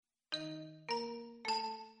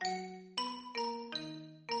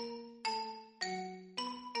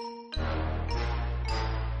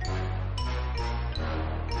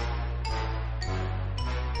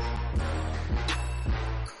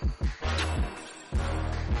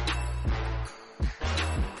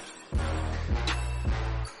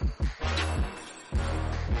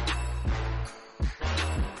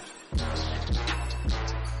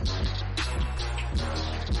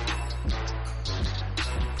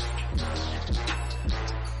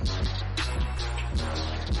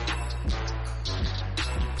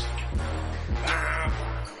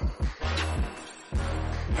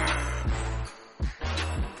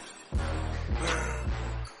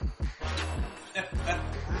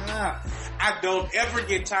I don't ever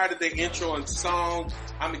get tired of the intro and song.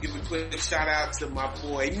 I'm going to give a quick shout out to my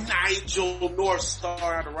boy Nigel North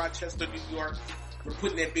Star out of Rochester, New York. We're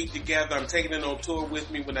putting that beat together. I'm taking it on tour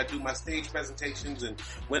with me when I do my stage presentations and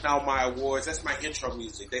win all my awards. That's my intro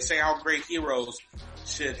music. They say all great heroes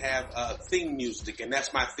should have theme music, and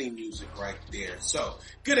that's my theme music right there. So,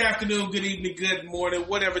 good afternoon, good evening, good morning,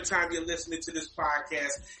 whatever time you're listening to this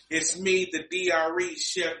podcast. It's me, the DRE,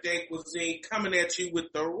 Chef Dave Cuisine, coming at you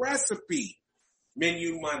with the recipe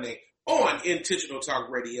Menu Monday on Intentional Talk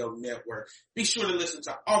Radio Network. Be sure to listen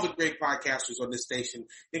to all the great podcasters on this station,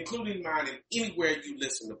 including mine, and anywhere you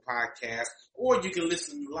listen to podcasts, or you can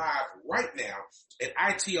listen live right now at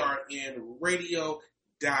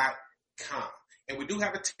itrnradio.com. And we do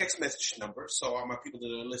have a text message number, so all my people that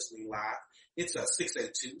are listening live, it's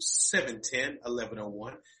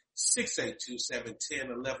 682-710-1101.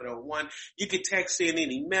 682-710-1101. You can text in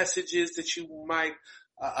any messages that you might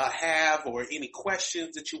have, or any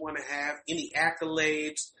questions that you want to have, any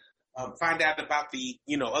accolades, find out about the,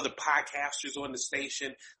 other podcasters on the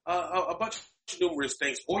station, a bunch of numerous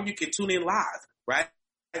things, or you can tune in live, right?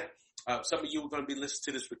 Some of you are going to be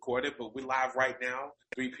listening to this recorded, but we're live right now,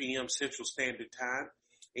 3 p.m. Central Standard Time,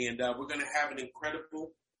 and we're going to have an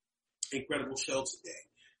incredible show today.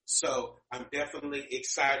 So I'm definitely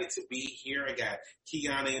excited to be here. I got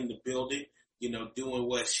Kiana in the building, doing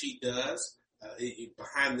what she does.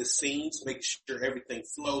 Behind the scenes, making sure everything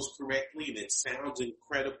flows correctly and it sounds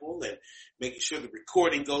incredible, and making sure the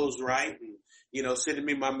recording goes right, and, sending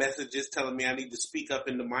me my messages telling me I need to speak up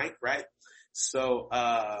in the mic, right? So,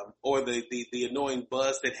 or the annoying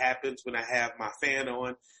buzz that happens when I have my fan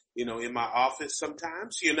on, in my office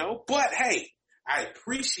sometimes, but hey, I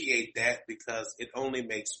appreciate that because it only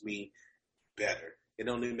makes me better. It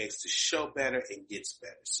only makes the show better and gets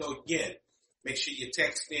better. So again, make sure you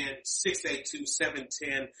text in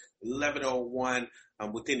 682-710-1101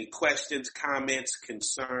 with any questions, comments,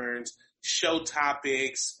 concerns, show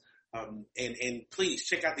topics, and please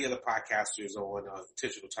check out the other podcasters on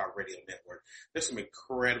Intentional Talk Radio Network. There's some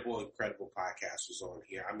incredible podcasters on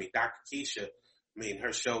here. I mean, Dr. Keisha,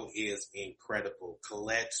 her show is incredible.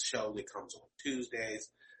 Colette's show that comes on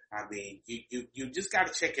Tuesdays. I mean, you just got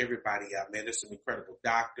to check everybody out, man. There's some incredible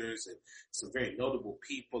doctors and some very notable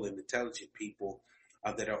people and intelligent people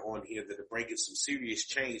that are on here that are bringing some serious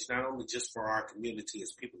change, not only just for our community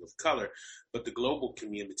as people of color, but the global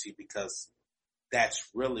community, because that's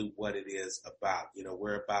really what it is about.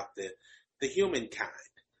 We're about the humankind,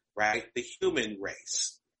 right? The human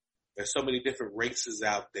race. There's so many different races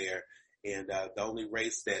out there, and the only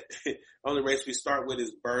race we start with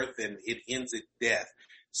is birth, and it ends at death.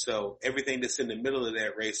 So everything that's in the middle of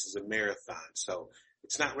that race is a marathon. So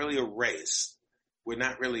it's not really a race. We're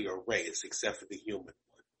not really a race except for the human one,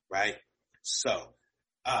 right? So,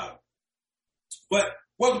 but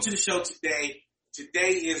welcome to the show today.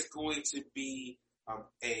 Today is going to be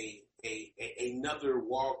another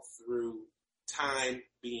walk through time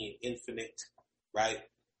being infinite, right?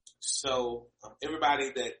 So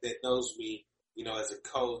everybody that knows me, as a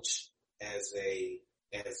coach, as a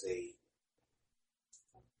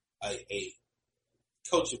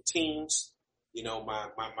coach of teams,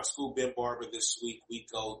 my school, Ben Barber, this week we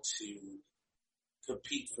go to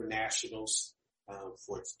compete for nationals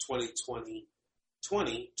for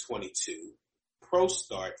 2022 Pro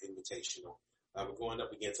Start Invitational. We're going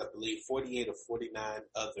up against, I believe, 48 or 49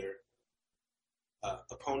 other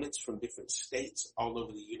opponents from different states all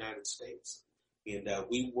over the United States. And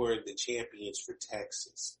we were the champions for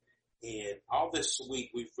Texas. And all this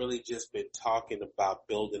week, we've really just been talking about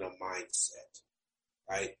building a mindset,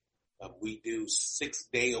 right? We do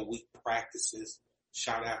 6-day-a-week practices.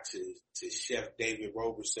 Shout out to Chef David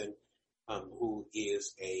Roberson, who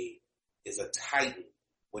is a titan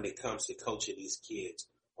when it comes to coaching these kids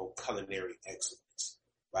on culinary excellence,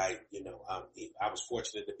 right? I was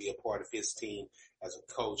fortunate to be a part of his team as a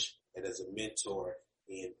coach and as a mentor,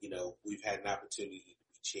 and, we've had an opportunity to be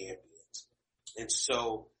champions. And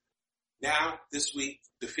so, now, this week,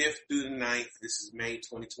 the 5th through the 9th, this is May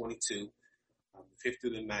 2022, the 5th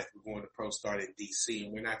through the 9th, we're going to Pro Start in D.C.,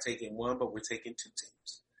 and we're not taking one, but we're taking 2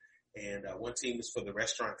 teams. And one team is for the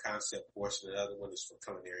restaurant concept portion, and the other one is for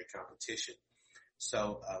culinary competition.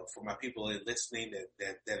 So for my people listening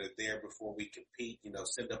that are there before we compete,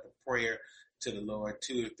 send up a prayer to the Lord.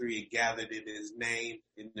 2 or 3 are gathered in his name.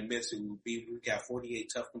 In the midst, we've got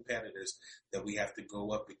 48 tough competitors that we have to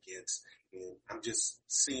go up against. And I'm just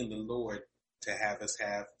seeing the Lord to have us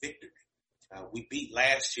have victory. We beat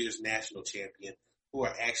last year's national champion, who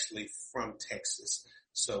are actually from Texas.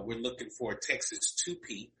 So we're looking for a Texas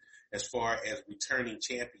 2-peat as far as returning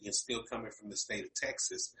champions still coming from the state of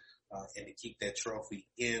Texas, and to keep that trophy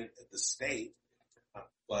in the state.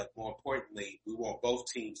 But more importantly, we want both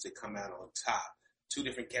teams to come out on top. Two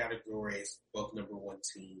different categories, both number one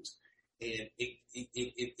teams. And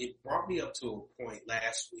it brought me up to a point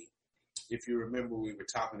last week. If you remember, we were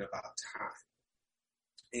talking about time.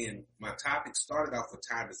 And my topic started off with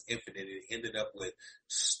time is infinite. It ended up with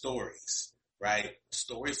stories, right?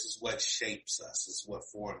 Stories is what shapes us, is what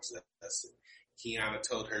forms us. And Kiana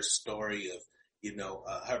told her story of,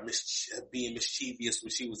 her being mischievous when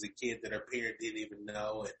she was a kid that her parent didn't even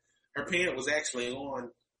know. And her parent was actually on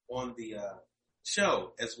the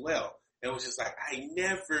show as well. And it was just like, I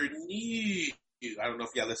never knew. I don't know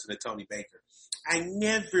if y'all listen to Tony Baker. I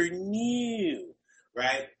never knew,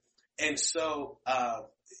 right? And so,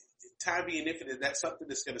 time being infinite, that's something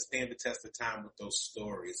that's going to stand the test of time with those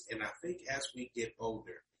stories. And I think as we get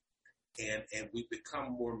older and we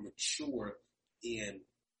become more mature in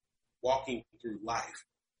walking through life,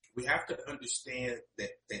 we have to understand that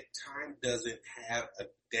time doesn't have a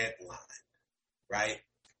deadline, right?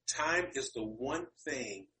 Time is the one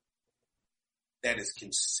thing that is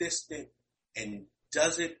consistent and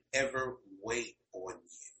doesn't ever wait on you,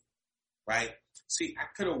 right? See, I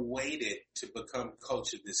could have waited to become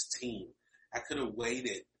coach of this team. I could have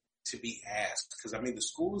waited to be asked, because the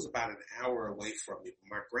school is about an hour away from me.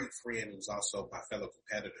 My great friend, who's also my fellow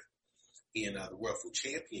competitor in the World Food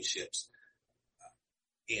Championships,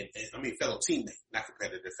 fellow teammate, not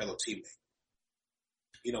competitor, fellow teammate.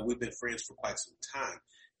 We've been friends for quite some time.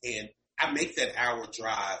 And I make that hour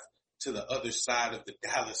drive to the other side of the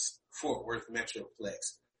Dallas-Fort Worth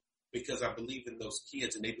Metroplex because I believe in those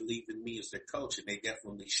kids and they believe in me as their coach, and they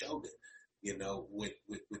definitely showed it,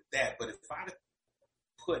 with that. But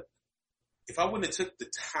if I wouldn't have took the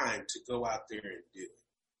time to go out there and do it,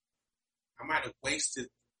 I might have wasted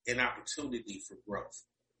an opportunity for growth.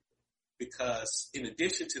 Because in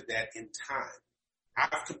addition to that, in time,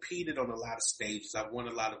 I've competed on a lot of stages. I've won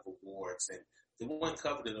a lot of awards, and the one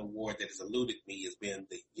coveted award that has eluded me has been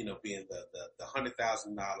the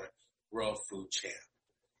 $100,000 World Food Champ.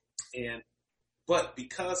 But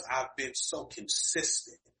because I've been so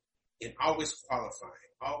consistent in always qualifying,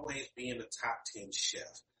 always being a top 10 chef,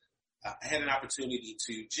 I had an opportunity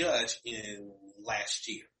to judge in last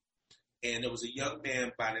year. And there was a young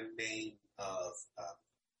man by the name of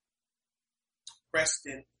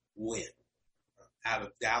Preston Wynn out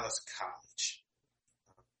of Dallas College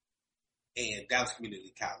and Dallas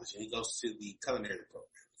Community College. And he goes to the culinary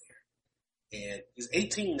program there. And he's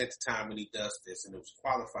 18 at the time when he does this, and it was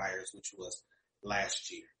qualifiers, which was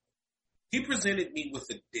last year. He presented me with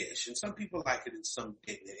a dish, and some people like it and some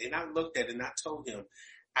didn't. And I looked at it and I told him,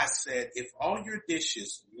 I said, if all your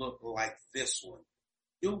dishes look like this one,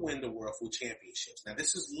 you'll win the World Food Championships. Now,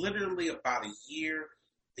 this is literally about a year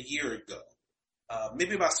ago.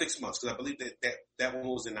 Maybe about 6 months, because I believe that one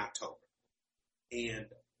was in October. And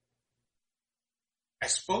I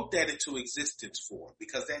spoke that into existence for him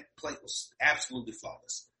because that plate was absolutely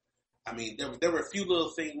flawless. There were a few little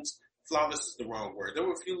things. Flawless is the wrong word. There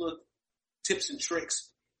were a few little tips and tricks,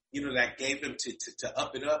 that I gave him to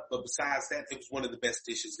up it up. But besides that, it was one of the best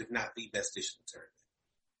dishes, if not the best dish in the tournament.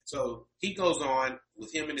 So he goes on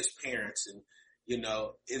with him and his parents, and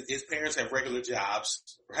his parents have regular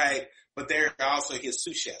jobs, right? But they're also his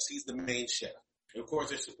sous chefs. He's the main chef. And of course,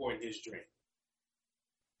 they're supporting his dream.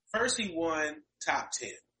 First, he won top 10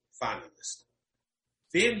 finalist.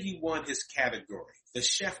 Then he won his category, the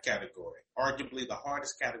chef category, arguably the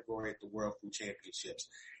hardest category at the World Food Championships.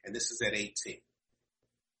 And this is at 18.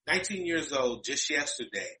 19 years old, just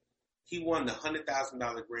yesterday, he won the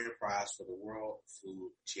 $100,000 grand prize for the World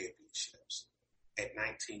Food Championships at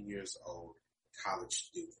 19 years old, college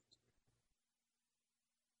student.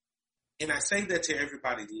 And I say that to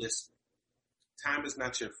everybody listening. Time is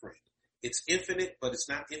not your friend. It's infinite, but it's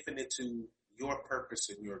not infinite to your purpose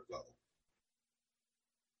and your goal.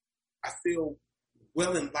 I feel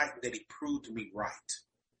well enlightened that he proved me right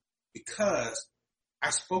because I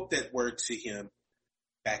spoke that word to him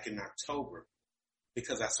back in October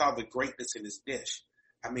because I saw the greatness in his dish.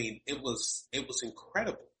 It was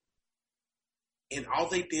incredible. And all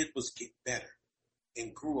they did was get better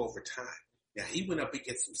and grew over time. Now, he went up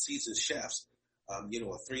against some seasoned chefs, a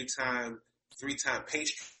three-time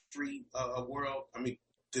pastry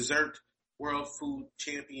dessert world food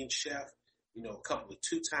champion chef, a couple of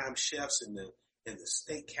two-time chefs in the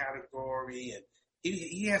steak category. And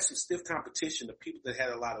he had some stiff competition of people that had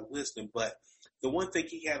a lot of wisdom. But the one thing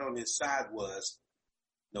he had on his side was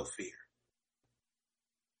no fear.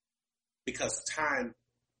 Because time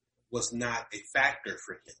was not a factor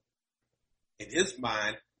for him. In his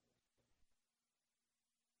mind,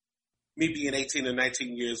 Me being 18 or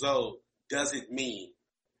 19 years old doesn't mean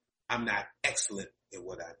I'm not excellent at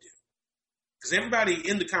what I do. Because everybody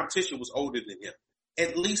in the competition was older than him,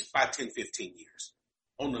 at least by 10, 15 years.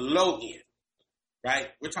 On the low end, right?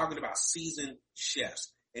 We're talking about seasoned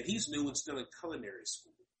chefs. And he's new and still in culinary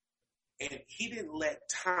school. And he didn't let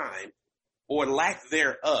time or lack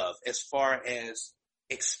thereof as far as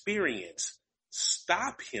experience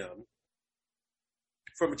stop him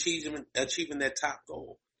from achieving that top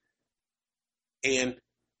goal. And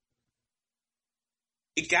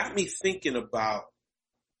it got me thinking about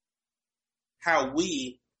how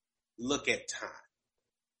we look at time.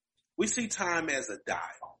 We see time as a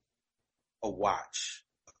dial, a watch,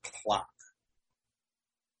 a clock,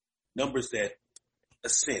 numbers that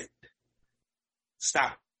ascend,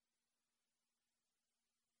 stop.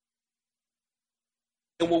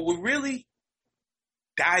 And when we really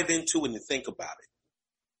dive into it and think about it,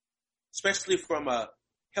 especially from a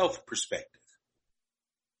health perspective,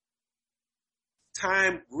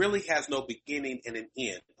 time really has no beginning and an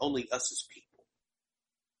end, only us as people.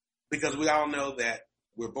 Because we all know that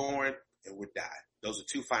we're born and we die. Those are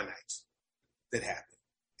two finites that happen.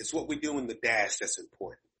 It's what we do in the dash that's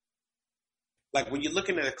important. Like when you're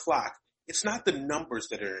looking at a clock, it's not the numbers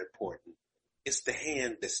that are important. It's the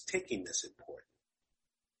hand that's ticking that's important.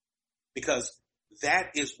 Because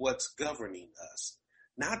that is what's governing us.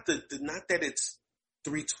 Not that it's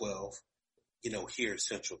 3:12, here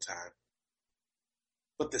Central Time,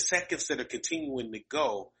 but the seconds that are continuing to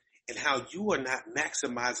go and how you are not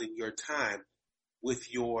maximizing your time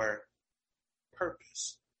with your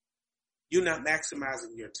purpose. You're not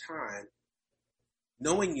maximizing your time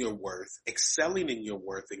knowing your worth, excelling in your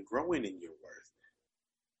worth, and growing in your worth.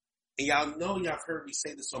 And y'all have heard me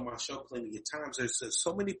say this on my show plenty of times. There's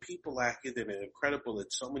so many people out here that are incredible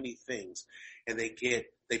at so many things, and they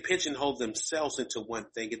pigeonhole themselves into one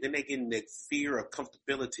thing, and then they get in that fear of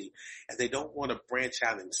comfortability, and they don't want to branch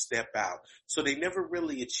out and step out. So they never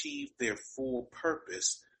really achieve their full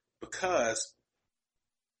purpose because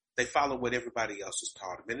they follow what everybody else has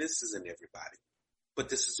taught them. And this isn't everybody, but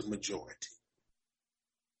this is a majority.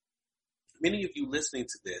 Many of you listening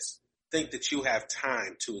to this think that you have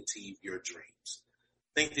time to achieve your dreams.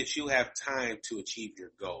 Think that you have time to achieve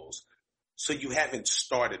your goals. So you haven't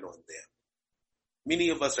started on them. Many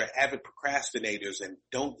of us are avid procrastinators and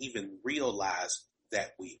don't even realize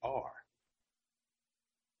that we are.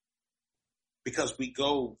 Because we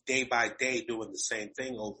go day by day doing the same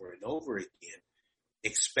thing over and over again,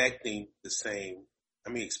 expecting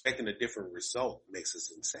a different result makes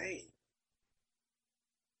us insane.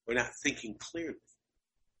 We're not thinking clearly.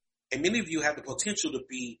 And many of you have the potential to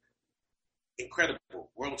be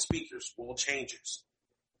incredible, world speakers, world changers.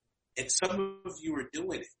 And some of you are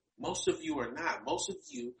doing it. Most of you are not. Most of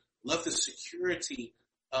you love the security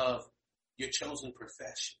of your chosen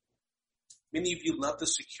profession. Many of you love the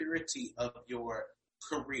security of your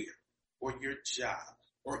career or your job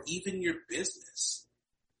or even your business.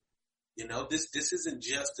 This isn't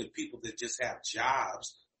just the people that just have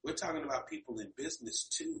jobs. We're talking about people in business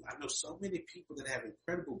too. I know so many people that have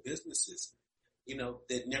incredible businesses,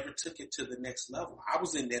 that never took it to the next level. I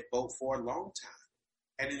was in that boat for a long time.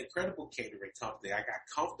 At an incredible catering company, I got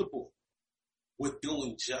comfortable with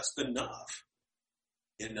doing just enough,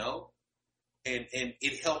 and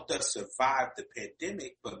it helped us survive the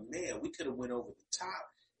pandemic. But man, we could have went over the top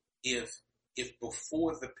if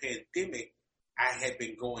before the pandemic, I had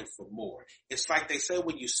been going for more. It's like they say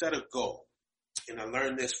when you set a goal, and I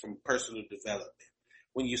learned this from personal development.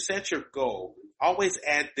 When you set your goal, always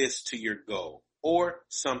add this to your goal or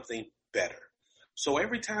something better. So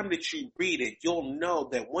every time that you read it, you'll know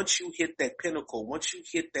that once you hit that pinnacle, once you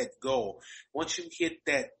hit that goal, once you hit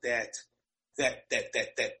that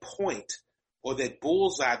point or that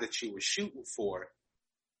bullseye that you were shooting for,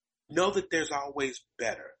 know that there's always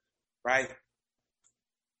better, right?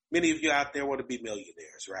 Many of you out there want to be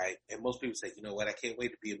millionaires, right? And most people say, you know what, I can't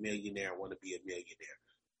wait to be a millionaire. I want to be a millionaire.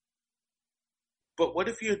 But what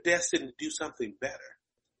if you're destined to do something better?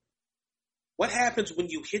 What happens when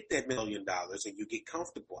you hit that $1 million and you get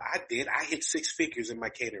comfortable? I did. I hit 6 figures in my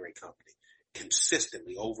catering company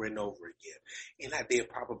consistently over and over again. And I did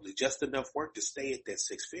probably just enough work to stay at that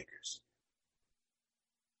 6 figures.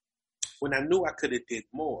 When I knew I could have did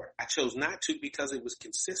more, I chose not to because it was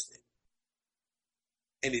consistent.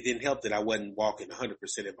 And it didn't help that I wasn't walking 100%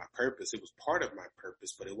 in my purpose. It was part of my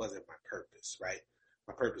purpose, but it wasn't my purpose, right?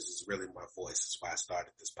 My purpose is really my voice. That's why I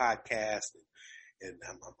started this podcast. And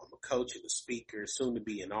I'm a coach and a speaker, soon to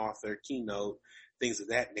be an author, keynote, things of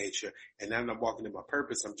that nature. And now that I'm walking in my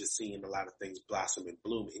purpose, I'm just seeing a lot of things blossom and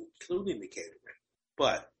bloom, including the catering.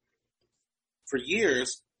 But for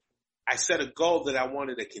years, I set a goal that I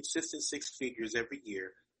wanted a consistent 6 figures every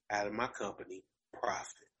year out of my company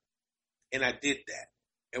profit. And I did that.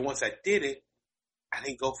 And once I did it, I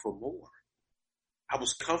didn't go for more. I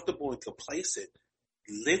was comfortable and complacent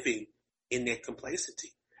living in that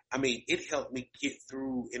complacency. I mean, it helped me get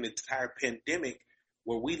through an entire pandemic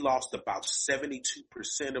where we lost about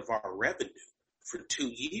 72% of our revenue for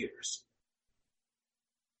 2 years.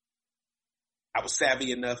 I was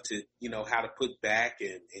savvy enough to, how to put back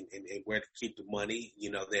and where to keep the money,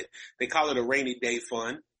 that they call it a rainy day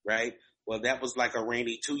fund, right? Well, that was like a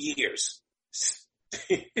rainy 2 years.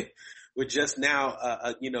 We're just now,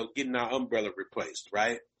 getting our umbrella replaced,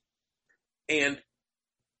 right? And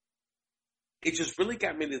it just really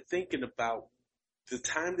got me to thinking about the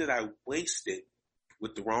time that I wasted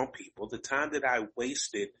with the wrong people, the time that I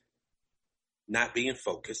wasted not being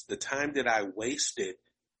focused, the time that I wasted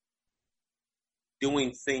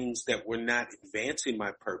doing things that were not advancing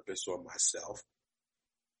my purpose or myself,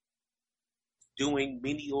 doing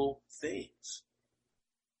menial things.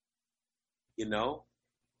 No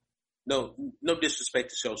disrespect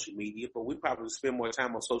to social media, but we probably spend more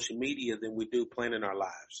time on social media than we do planning our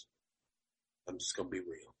lives. I'm just going to be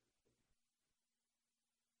real.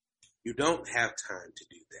 You don't have time to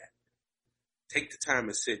do that. Take the time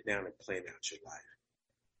and sit down and plan out your life.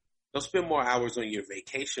 Don't spend more hours on your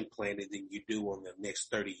vacation planning than you do on the next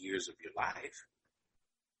 30 years of your life.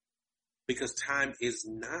 Because time is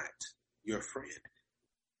not your friend.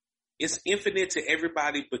 It's infinite to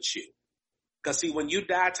everybody but you. Because see, when you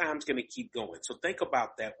die, time's going to keep going. So think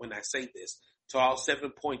about that when I say this to all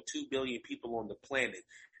 7.2 billion people on the planet.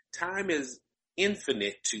 Time is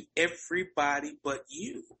infinite to everybody but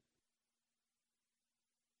you.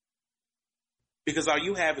 Because all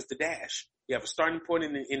you have is the dash. You have a starting point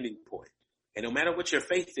and an ending point. And no matter what your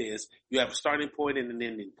faith is, you have a starting point and an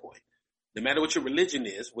ending point. No matter what your religion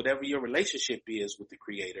is, whatever your relationship is with the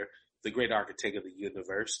Creator, the great architect of the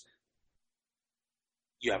universe,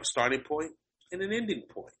 you have a starting point and an ending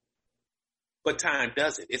point. But time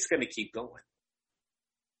doesn't. It's going to keep going.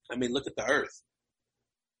 I mean, look at the earth.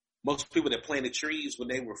 Most people that planted trees when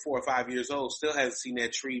they were 4 or 5 years old still haven't seen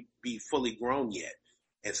that tree be fully grown yet.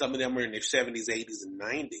 And some of them are in their 70s, 80s, and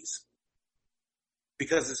 90s.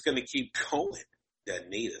 Because it's going to keep going. Doesn't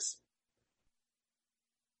need us.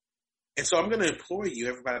 And so I'm going to implore you,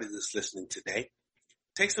 everybody that's listening today,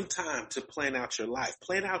 take some time to plan out your life.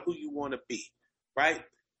 Plan out who you want to be, right?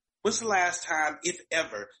 When's the last time, if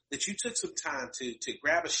ever, that you took some time to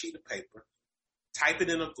grab a sheet of paper, type it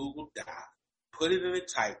in a Google Doc, put it in a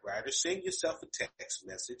typewriter, send yourself a text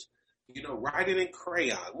message, write it in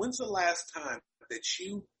crayon? When's the last time that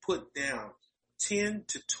you put down 10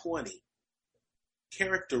 to 20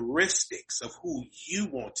 characteristics of who you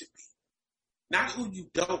want to be, not who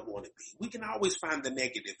you don't want to be? We can always find the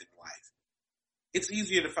negative in life. It's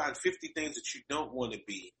easier to find 50 things that you don't want to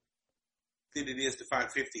be than it is to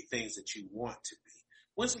find 50 things that you want to be.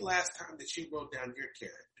 When's the last time that you wrote down your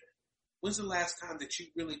character? When's the last time that you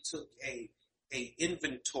really took a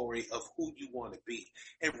inventory of who you want to be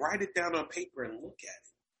and write it down on paper and look at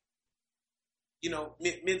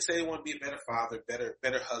it? Men say they want to be a better father,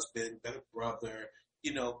 better husband, better brother,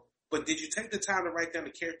 but did you take the time to write down the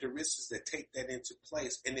characteristics that take that into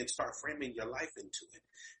place and then start framing your life into it?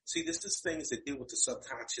 See, this is things that deal with the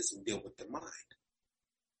subconscious and deal with the mind.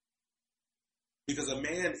 Because a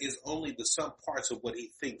man is only the sum parts of what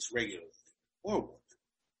he thinks regularly, or a woman.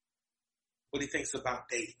 What he thinks about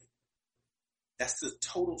dating. That's the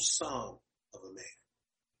total sum of a man.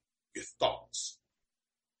 Your thoughts.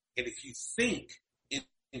 And if you think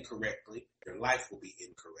incorrectly, your life will be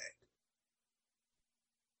incorrect.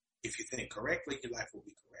 If you think correctly, your life will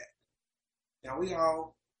be correct. Now, we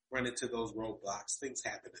all run into those roadblocks. Things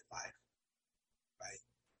happen in life, right?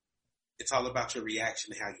 It's all about your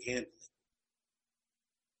reaction and how you handle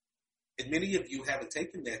it. And many of you haven't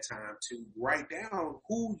taken that time to write down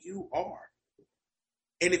who you are.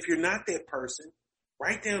 And if you're not that person,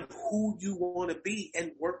 write down who you want to be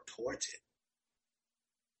and work towards it.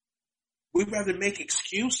 We'd rather make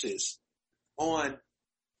excuses on,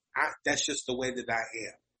 that's just the way that I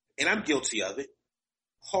am. And I'm guilty of it.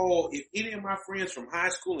 If any of my friends from high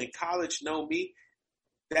school and college know me,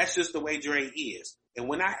 that's just the way Dre is. And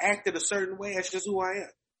when I acted a certain way, that's just who I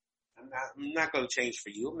am. I'm not going to change for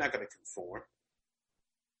you. I'm not going to conform.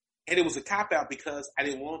 And it was a cop-out because I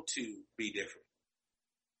didn't want to be different.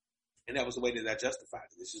 And that was the way that I justified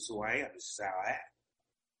it. This is who I am. This is how I act.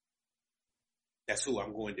 That's who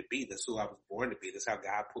I'm going to be. That's who I was born to be. That's how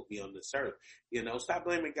God put me on this earth. Stop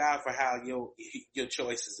blaming God for how your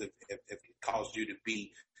choices have caused you to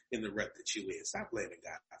be in the rut that you in. Stop blaming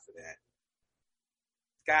God for that.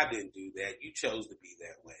 God didn't do that. You chose to be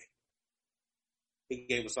that way. He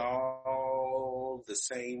gave us all the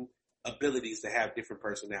same abilities to have different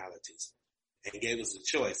personalities, and gave us a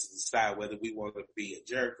choice to decide whether we want to be a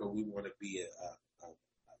jerk or we want to be a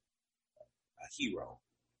hero.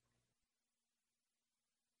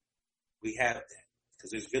 We have that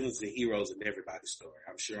because there's villains and heroes in everybody's story.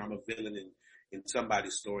 I'm sure I'm a villain in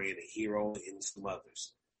somebody's story and a hero in some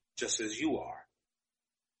others, just as you are.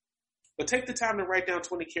 But take the time to write down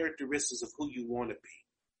 20 characteristics of who you want to be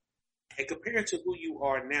and compare it to who you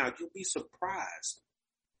are now. You'll be surprised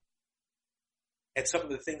at some of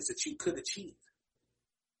the things that you could achieve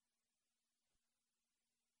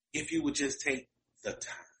if you would just take the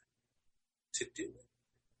time to do it.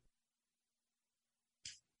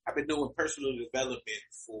 I've been doing personal development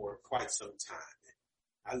for quite some time.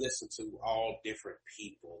 I listen to all different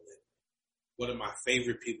people, and one of my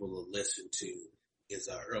favorite people to listen to is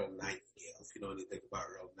Earl Nightingale. If you know anything about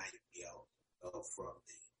Earl Nightingale from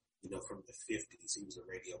the 50s, he was a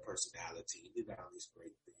radio personality. He did all these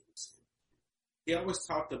great things. He always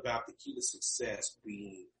talked about the key to success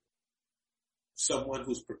being someone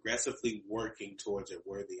who's progressively working towards a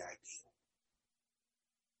worthy ideal.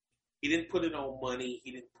 He didn't put it on money.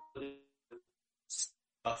 He didn't put it on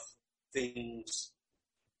stuff, things.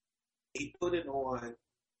 He put it on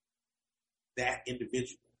that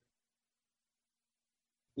individual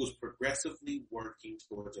who's progressively working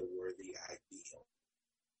towards a worthy ideal.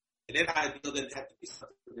 And that ideal doesn't have to be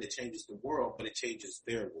something that changes the world, but it changes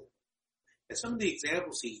their world. And some of the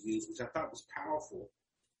examples he used, which I thought was powerful,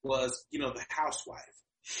 was, the housewife.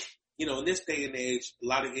 In this day and age, a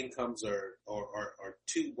lot of incomes are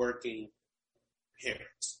two working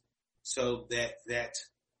parents. So that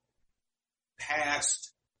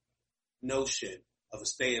past notion of a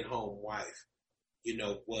stay-at-home wife,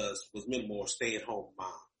 was minimal, or stay-at-home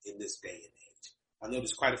mom in this day and age. I know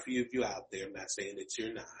there's quite a few of you out there. I'm not saying that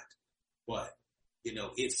you're not, but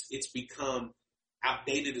it's become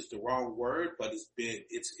outdated is the wrong word, but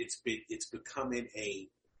it's becoming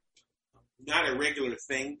not a regular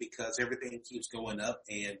thing because everything keeps going up,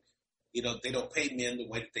 and they don't pay men the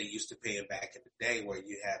way that they used to pay them back in the day, where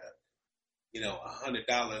you had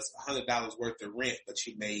 $100 worth of rent, but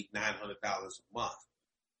you made $900 a month.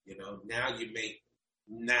 Now you make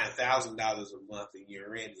 $9,000 a month, and your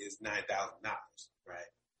rent is $9,000,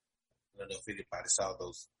 right? I don't know if anybody saw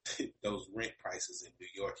those rent prices in New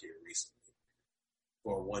York here recently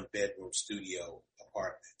for a 1-bedroom studio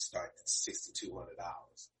apartment starting at $6,200,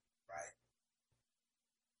 right?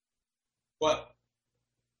 But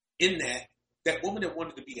in that woman that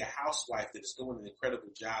wanted to be a housewife that is doing an incredible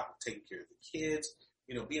job of taking care of the kids,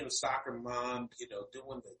 being a soccer mom,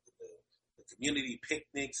 doing the community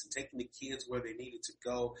picnics and taking the kids where they needed to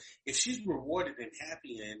go. If she's rewarded and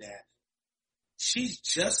happy in that, she's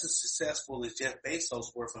just as successful as Jeff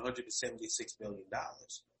Bezos worth $176 billion.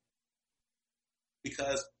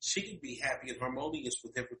 Because she can be happy and harmonious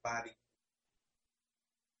with everybody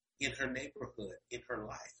in her neighborhood, in her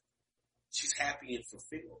life. She's happy and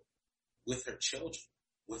fulfilled with her children,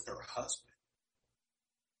 with her husband,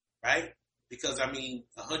 right? Because,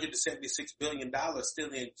 $176 billion still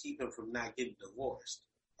didn't keep him from not getting divorced,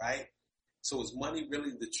 right? So is money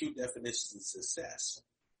really the true definition of success?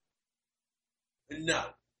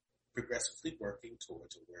 No. Progressively working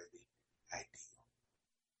towards a worthy ideal,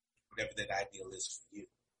 whatever that ideal is for you.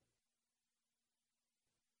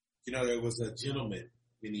 There was a gentleman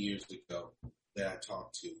many years ago that I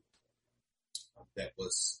talked to that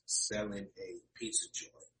was selling a pizza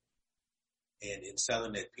joint. And in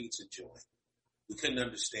selling that pizza joint, we couldn't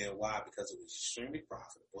understand why, because it was extremely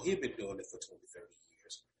profitable. He had been doing it for 20, 30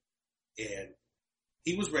 years. And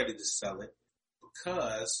he was ready to sell it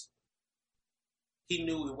because he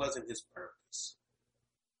knew it wasn't his purpose.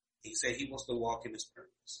 He said he wants to walk in his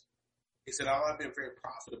purpose. He said, I've been very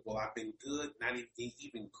profitable. I've been good, not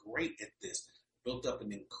even great at this. Built up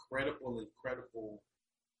an incredible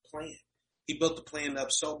plan. He built the plan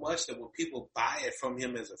up so much that when people buy it from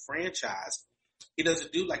him as a franchise, he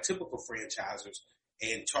doesn't do like typical franchisers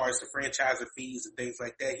and charge the franchiser fees and things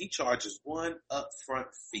like that. He charges one upfront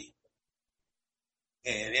fee.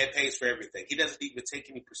 And that pays for everything. He doesn't even take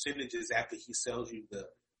any percentages after he sells you the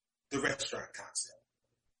restaurant concept.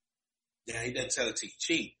 Yeah, he doesn't sell it to you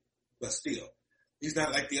cheap, but still, he's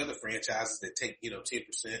not like the other franchises that take,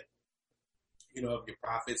 10%, of your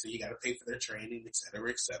profits, and you got to pay for their training, et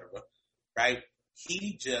cetera, right?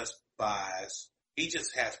 He just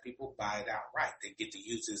has people buy it outright. They get to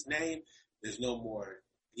use his name. There's no more,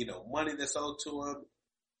 money that's owed to him.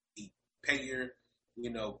 He pay your,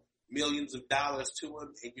 millions of dollars to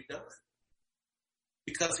him, and you're done.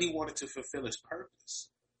 because he wanted to fulfill his purpose.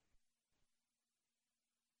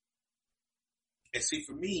 And see,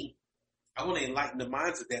 for me, I want to enlighten the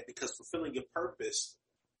minds of that, because fulfilling your purpose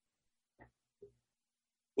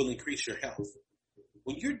will increase your health.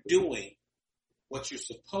 When you're doing what you're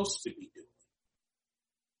supposed to be doing,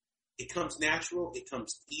 it comes natural, it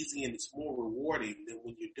comes easy, and it's more rewarding than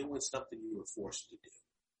when you're doing something you were forced to do.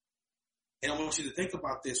 And I want you to think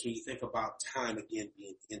about this when you think about time again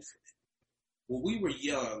being infinite. When we were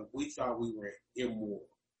young, we thought we were immortal.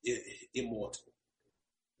 I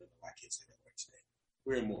don't know why I can't say that word today.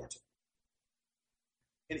 We're immortal.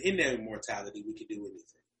 And in that immortality, we can do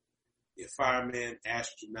anything. Be a fireman,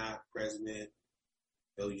 astronaut, president,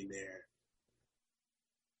 billionaire,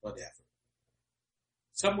 whatever.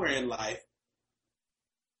 Somewhere in life,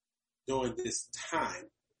 during this time,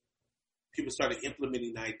 people started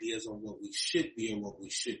implementing ideas on what we should be and what we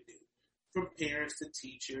should do. From parents to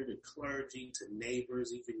teacher to clergy to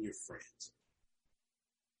neighbors, even your friends.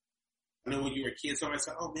 I know when you were a kid, somebody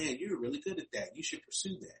said, oh man, you're really good at that. You should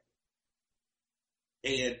pursue that.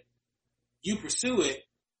 And you pursue it,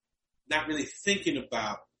 not really thinking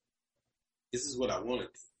about, this is what I want to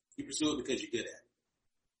do. You pursue it because you're good at it.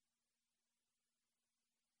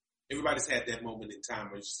 Everybody's had that moment in time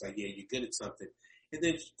where it's just like, yeah, you're good at something. And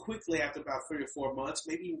then quickly, after about 3 or 4 months,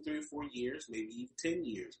 maybe even 3 or 4 years, maybe even 10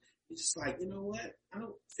 years, you're just like, you know what? I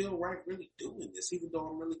don't feel right really doing this, even though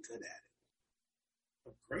I'm really good at it.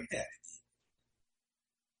 I'm great at it.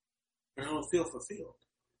 And I don't feel fulfilled.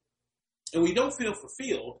 And when you don't feel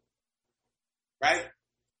fulfilled, right,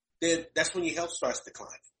 then that's when your health starts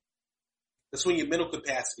declining. That's when your mental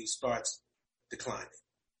capacity starts declining.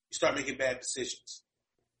 You start making bad decisions.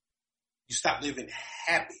 You stop living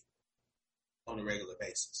happy on a regular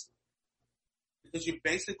basis. Because you're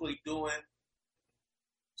basically doing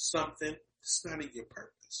something that's not in your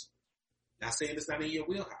purpose. Not saying it's not in your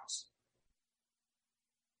wheelhouse.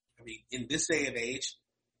 I mean, in this day and age,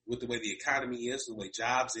 with the way the economy is, the way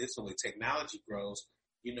jobs is, the way technology grows,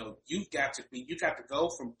 you know, you got to go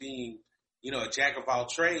from being, you know, a jack of all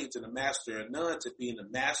trades and a master of none to being a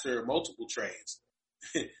master of multiple trades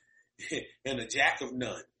and a jack of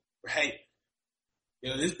none, right? You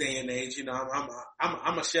know, this day and age, you know,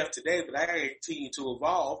 I'm a chef today, but I got to continue to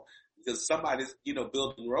evolve because somebody's, you know,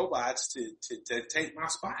 building robots to take my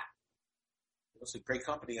spot. It's a great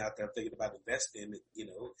company out there I'm thinking about investing in, you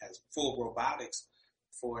know, has full robotics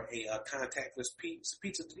for a contactless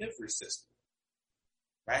pizza delivery system,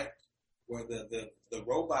 right? Where the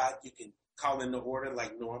robot, you can call in the order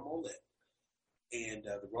like normal, and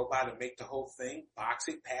the robot will make the whole thing, box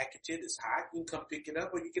it, package it, it's hot, you can come pick it up,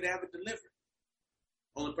 or you can have it delivered.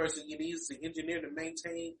 Only person you need is the engineer to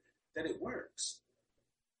maintain that it works.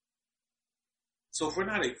 So if we're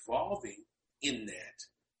not evolving in that,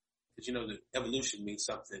 because you know the evolution means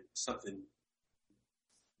something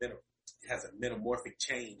that has a metamorphic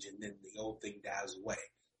change, and then the old thing dies away,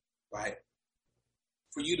 right?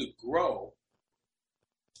 For you to grow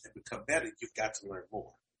and become better, you've got to learn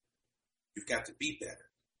more. You've got to be better.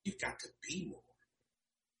 You've got to be more.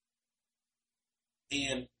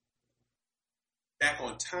 And back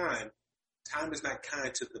on time is not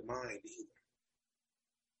kind to the mind either.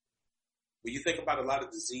 When you think about a lot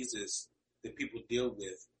of diseases that people deal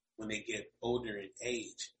with when they get older in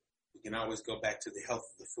age, we can always go back to the health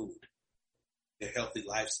of the food, their healthy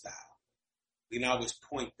lifestyle. We can always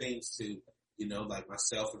point things to, you know, like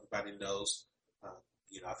myself, everybody knows,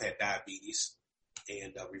 you know, I've had diabetes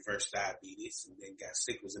and reverse diabetes, and then got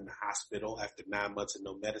sick, was in the hospital after 9 months of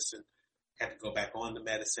no medicine, had to go back on the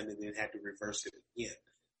medicine, and then had to reverse it again.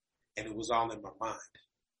 And it was all in my mind.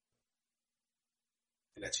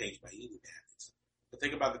 And I changed my eating habits. But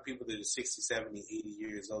think about the people that are 60, 70, 80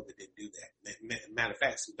 years old that didn't do that. Matter of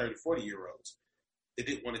fact, some 30, 40-year-olds that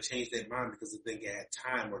didn't want to change their mind because they think they had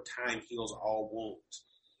time, or time heals all wounds.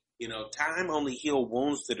 You know, time only heals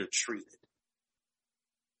wounds that are treated.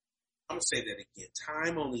 I'm going to say that again.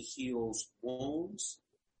 Time only heals wounds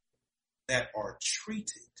that are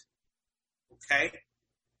treated. Okay?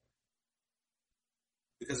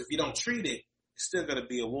 Because if you don't treat it, it's still going to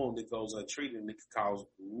be a wound that goes untreated, and it can cause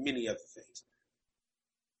many other things.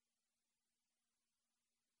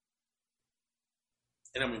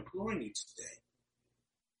 And I'm imploring you today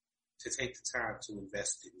to take the time to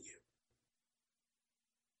invest in you.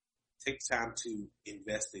 Take time to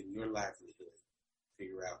invest in your livelihood,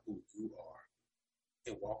 figure out who you are,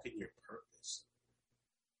 and walk in your purpose.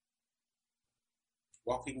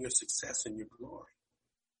 Walk in your success and your glory.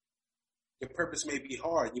 Your purpose may be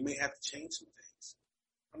hard. You may have to change some things.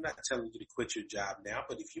 I'm not telling you to quit your job now,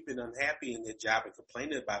 but if you've been unhappy in that job and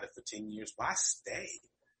complaining about it for 10 years, why stay?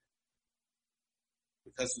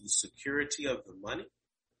 because of the security of the money?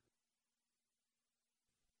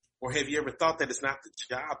 Or have you ever thought that it's not the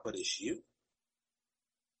job, but it's you?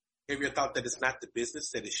 Have you ever thought that it's not the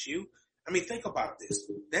business, that it's you? I mean, think about this.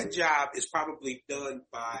 That job is probably done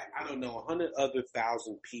by, I don't know, 100 other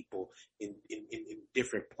thousand people in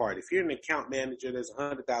different parts. If you're an account manager, there's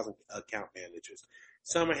 100,000 account managers.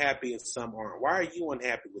 Some are happy and some aren't. Why are you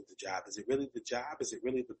unhappy with the job? Is it really the job? Is it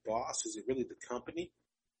really the boss? Is it really the company?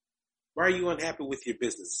 Why are you unhappy with your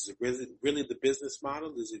business? Is it really the business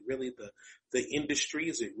model? Is it really the industry?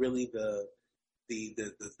 Is it really the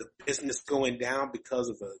business going down because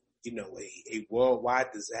of a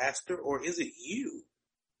worldwide disaster? Or is it you?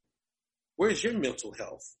 Where's your mental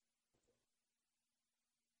health?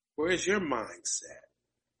 Where is your mindset?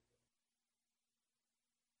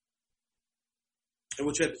 And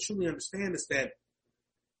what you have to truly understand is that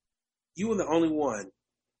you are the only one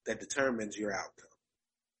that determines your outcome.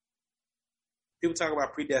 People talk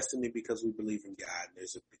about predestiny because we believe in God, and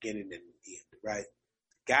there's a beginning and an end, right?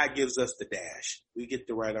 God gives us the dash. We get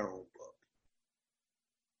to write our own book.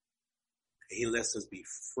 He lets us be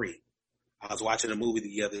free. I was watching a movie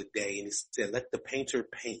the other day, and he said, let the painter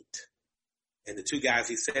paint. And the two guys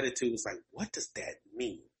he said it to was like, what does that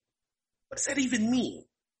mean? What does that even mean?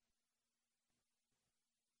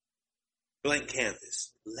 Blank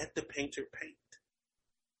canvas. Let the painter paint.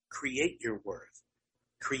 Create your worth.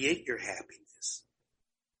 Create your happiness.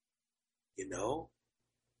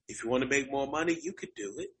 If you want to make more money, you could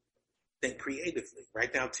do it. Think creatively.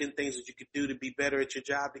 Write down 10 things that you could do to be better at your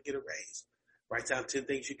job to get a raise. Write down 10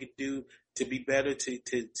 things you could do to be better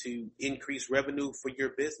to increase revenue for your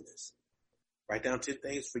business. Write down 10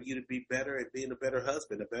 things for you to be better at being a better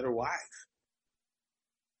husband, a better wife.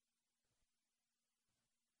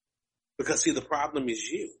 Because see, the problem is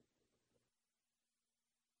you.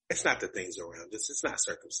 It's not the things around us. It's not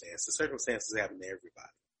circumstance. The circumstances happen to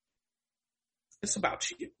everybody. It's about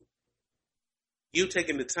you. You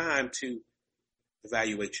taking the time to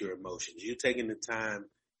evaluate your emotions. You taking the time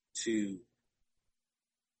to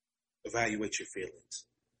evaluate your feelings.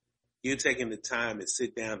 You taking the time and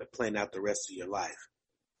sit down and plan out the rest of your life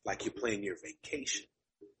like you're planning your vacation.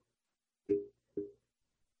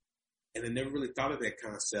 And I never really thought of that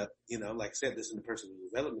concept. Like I said, this is in personal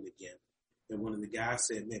development again. And one of the guys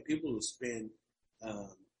said, man, people will spend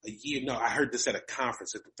a year. No, I heard this at a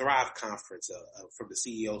conference, at the Thrive conference from the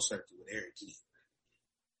CEO Circle with Eric Keith.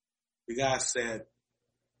 The guy said,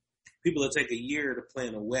 people will take a year to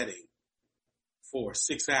plan a wedding for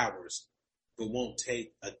 6 hours, but won't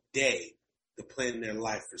take a day to plan their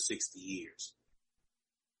life for 60 years.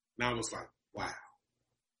 And I was like, wow.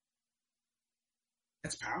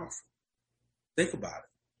 That's powerful. Think about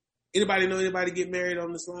it. Anybody know anybody get married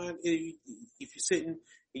on this line? If you're sitting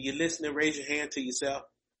and you're listening, raise your hand to yourself.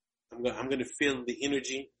 I'm going to feel the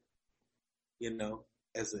energy,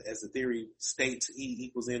 as the theory states, E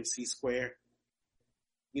equals MC squared.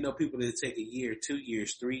 People that take a year, 2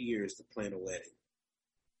 years, 3 years to plan a wedding,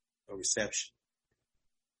 a reception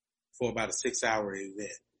for about a 6-hour event.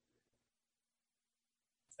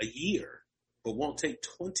 A year, but won't take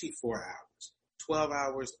 24 hours, 12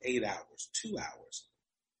 hours, 8 hours, 2 hours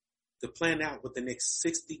to plan out what the next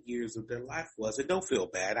 60 years of their life was. And don't feel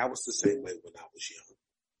bad. I was the same way when I was young.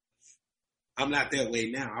 I'm not that way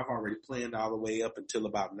now. I've already planned all the way up until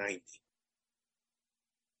about 90.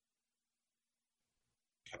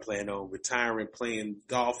 I plan on retiring playing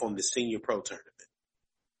golf on the Senior Pro Tournament.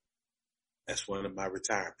 That's one of my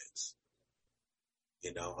retirements.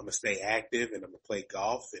 I'm going to stay active and I'm going to play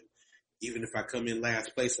golf. And even if I come in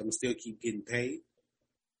last place, I'm going to still keep getting paid.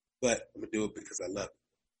 But I'm going to do it because I love it.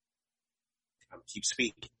 I'm going to keep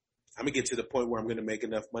speaking. I'm going to get to the point where I'm going to make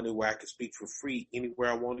enough money where I can speak for free anywhere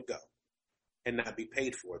I want to go and not be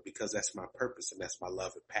paid for it, because that's my purpose and that's my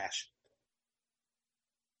love and passion.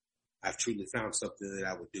 I've truly found something that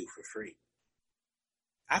I would do for free.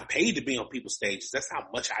 I've paid to be on people's stages. That's how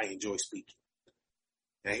much I enjoy speaking.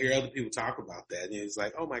 And I hear other people talk about that, and it's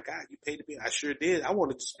like, oh my God, you paid to be. I sure did. I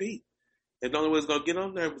wanted to speak. And the only way I was going to get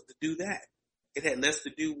on there was to do that. It had less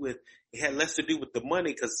to do with the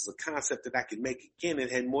money, because it's a concept that I could make again.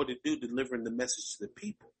 It had more to do delivering the message to the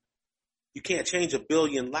people. You can't change 1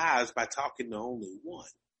 billion lives by talking to only one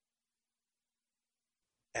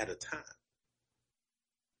at a time.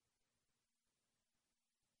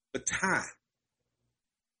 But time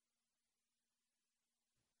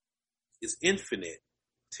is infinite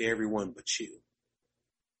to everyone but you,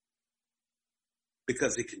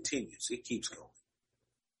 because it continues. It keeps going.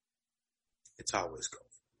 It's always going.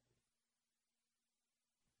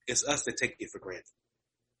 It's us that take it for granted.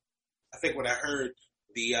 I think what I heard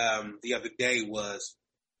the other day was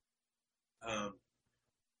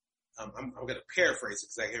I'm going to paraphrase it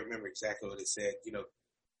because I can't remember exactly what it said.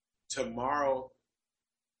 Tomorrow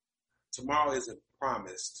isn't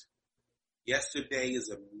promised. Yesterday is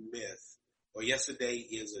a myth, or yesterday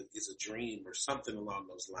is a dream, or something along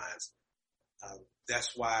those lines.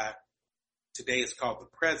 That's why today is called the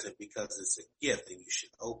present, because it's a gift and you should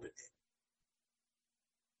open it.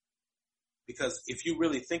 Because if you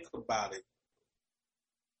really think about it,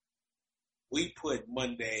 we put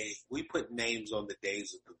names on the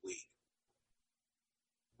days of the week.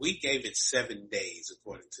 We gave it 7 days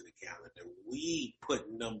according to the calendar. We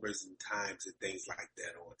put numbers and times and things like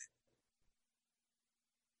that on it.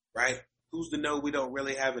 Right? Who's to know we don't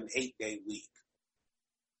really have an 8-day week?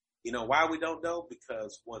 You know why we don't know?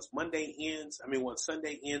 Because once Sunday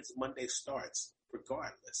ends, Monday starts,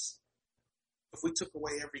 regardless. If we took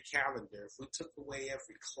away every calendar, if we took away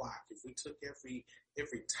every clock, if we took every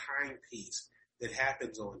timepiece that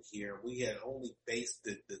happens on here, we had only based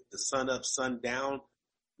the sun up, sun down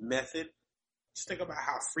method, just think about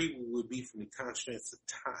how free we would be from the constraints of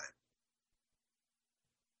time.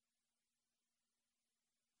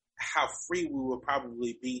 How free we would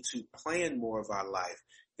probably be to plan more of our life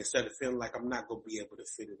instead of feeling like I'm not going to be able to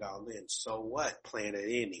fit it all in. So what? Plan it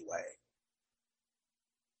anyway.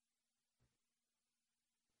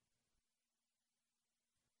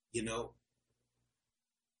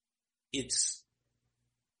 It's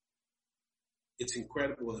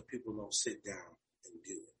incredible that people don't sit down and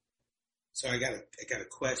do it. So I got a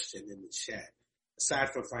question in the chat. Aside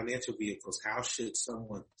from financial vehicles, how should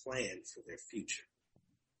someone plan for their future?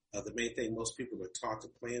 The main thing most people are taught to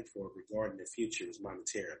plan for regarding their future is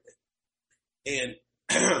monetarily. And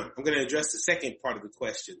I'm going to address the second part of the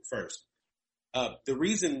question first. The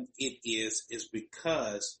reason it is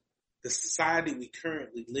because the society we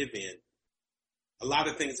currently live in, a lot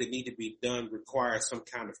of things that need to be done require some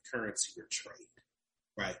kind of currency or trade,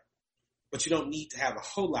 right? But you don't need to have a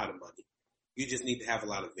whole lot of money. You just need to have a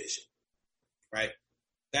lot of vision, right?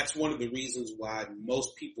 That's one of the reasons why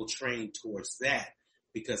most people train towards that,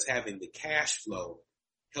 because having the cash flow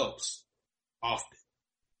helps often.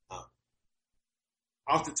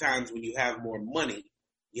 Oftentimes when you have more money,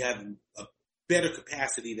 you have a better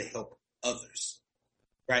capacity to help others,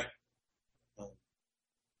 right?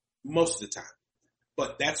 Most of the time.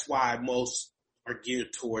 But that's why most are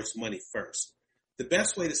geared towards money first. The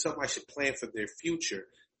best way that somebody should plan for their future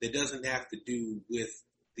that doesn't have to do with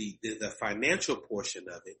the financial portion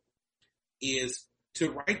of it is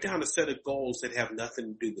to write down a set of goals that have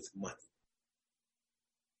nothing to do with money.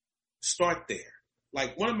 Start there.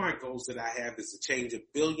 Like one of my goals that I have is to change 1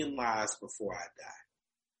 billion lives before I die.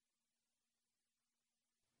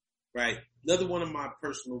 Right? Another one of my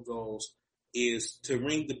personal goals is to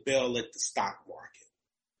ring the bell at the stock market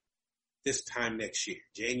this time next year,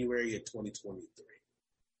 January of 2023.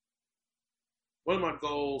 One of my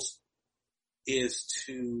goals is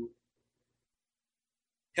to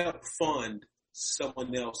help fund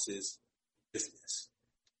someone else's business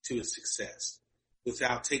to a success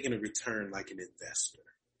without taking a return like an investor.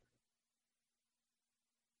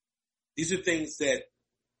 These are things that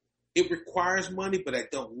it requires money, but I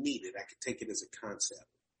don't need it. I can take it as a concept.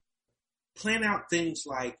 Plan out things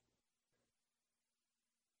like,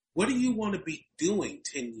 what do you want to be doing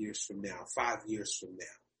 10 years from now, 5 years from now?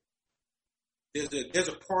 There's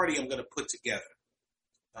a party I'm going to put together,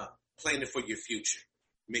 planning for your future,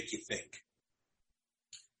 make you think.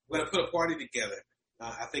 I'm going to put a party together.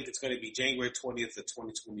 I think it's going to be January 20th of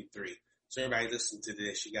 2023. So everybody listen to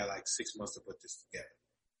this. You got like 6 months to put this together.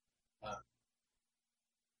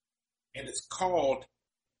 And it's called,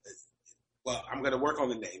 I'm going to work on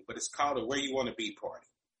the name, but it's called a Where You Want to Be party,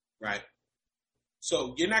 right?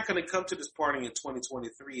 So you're not going to come to this party in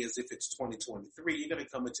 2023 as if it's 2023. You're going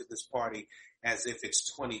to come into this party as if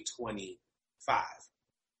it's 2025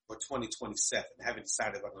 or 2027. I haven't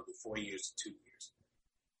decided if I'm going to do 4 years or 2 years.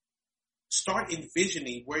 Start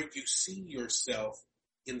envisioning where you see yourself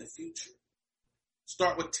in the future.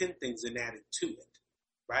 Start with 10 things and add it to it,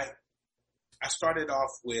 right? I started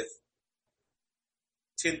off with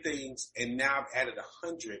 10 things and now I've added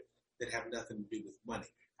 100 that have nothing to do with money.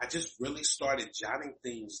 I just really started jotting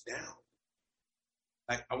things down.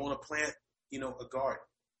 Like I want to plant, a garden.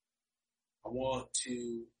 I want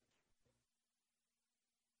to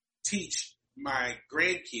teach my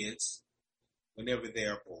grandkids, whenever they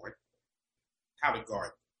are born, how to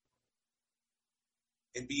garden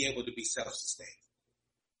and be able to be self-sustained.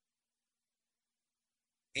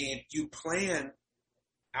 And you plan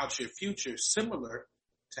out your future similar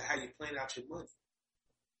to how you plan out your money,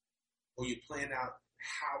 or you plan out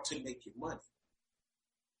how to make your money.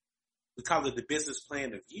 We call it the business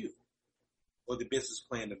plan of you, or the business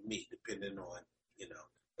plan of me, depending on,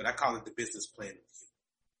 but I call it the business plan of you.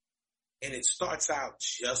 And it starts out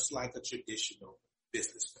just like a traditional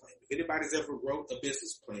business plan. If anybody's ever wrote a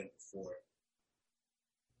business plan before,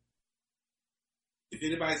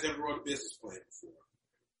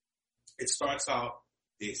 it starts off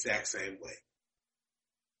the exact same way.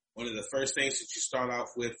 One of the first things that you start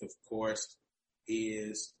off with, of course,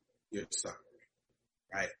 is your summary,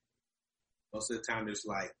 right? Most of the time there's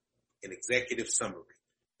like an executive summary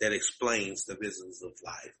that explains the business of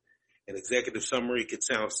life. An executive summary could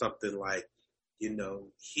sound something like,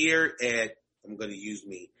 here at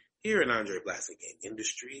Aundre Blasingame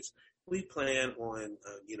Industries, we plan on,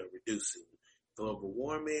 reducing global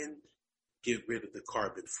warming, get rid of the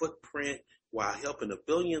carbon footprint while helping 1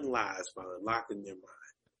 billion lives by unlocking their mind.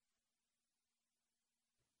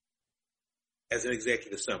 As an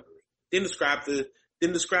executive summary. Then describe the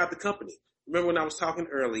company. Remember when I was talking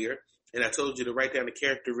earlier and I told you to write down the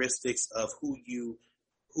characteristics of who you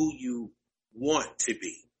want to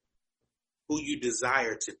be, who you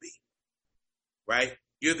desire to be, right?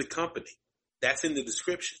 You're the company. That's in the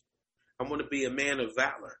description. I want to be a man of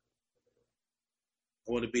valor.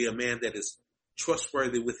 I want to be a man that is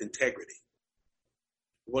trustworthy with integrity.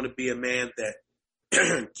 I want to be a man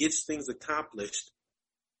that gets things accomplished,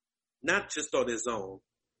 not just on his own,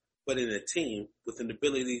 but in a team with an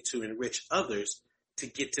ability to enrich others to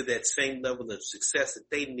get to that same level of success that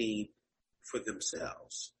they need for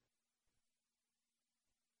themselves.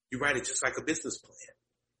 You write it just like a business plan.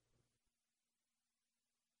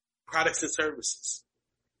 Products and services,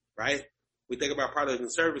 right? We think about products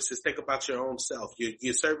and services, think about your own self.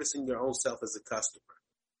 You're servicing your own self as a customer.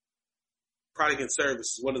 Product and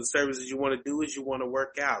services, one of the services you want to do is you want to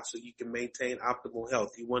work out so you can maintain optimal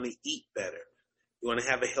health. You want to eat better. You want to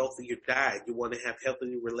have a healthier diet. You want to have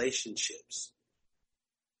healthier relationships.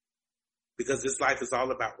 Because this life is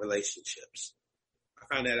all about relationships.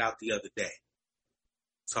 I found that out the other day.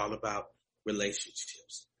 It's all about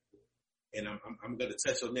relationships. And I'm going to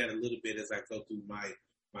touch on that a little bit as I go through my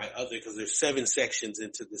other, because there's 7 sections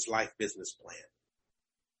into this life business plan.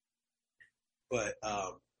 But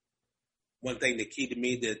one thing that key to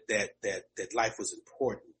me that life was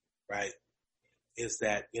important, right, is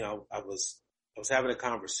that, I was having a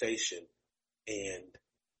conversation and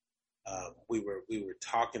we were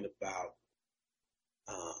talking about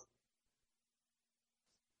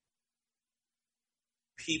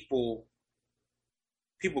people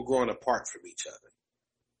growing apart from each other.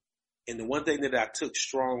 And the one thing that I took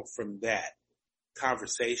strong from that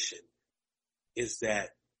conversation is that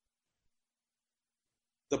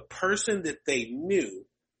the person that they knew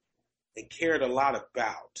and cared a lot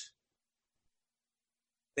about,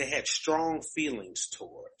 they had strong feelings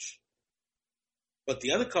towards. But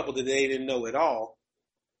the other couple that they didn't know at all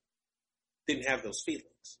didn't have those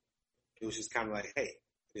feelings. It was just kind of like, hey,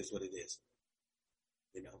 it is what it is.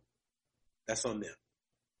 That's on them.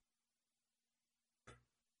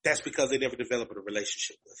 That's because they never developed a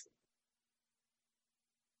relationship with them.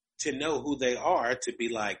 To know who they are, to be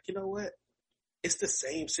like, you know what? It's the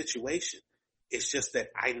same situation. It's just that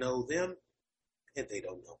I know them and they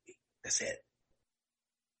don't know me. That's it.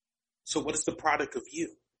 So what is the product of you?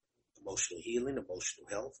 Emotional healing, emotional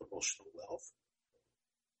health, emotional wealth.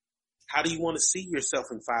 How do you want to see yourself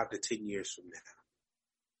in 5 to 10 years from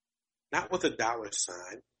now? Not with a dollar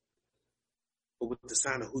sign, but with the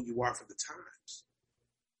sign of who you are for the times.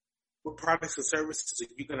 What products and services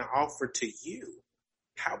are you going to offer to you?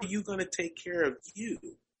 How are you going to take care of you?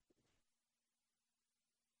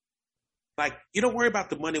 Like, you don't worry about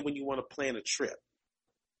the money when you want to plan a trip.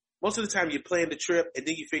 Most of the time you plan the trip and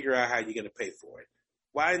then you figure out how you're going to pay for it.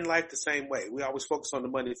 Why in life the same way? We always focus on the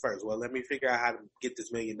money first. Well, let me figure out how to get this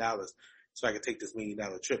 $1 million so I can take this $1 million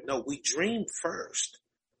trip. No, we dream first.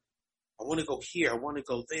 I want to go here. I want to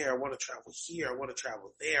go there. I want to travel here. I want to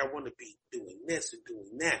travel there. I want to be doing this and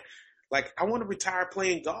doing that. Like, I want to retire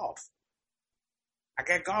playing golf. I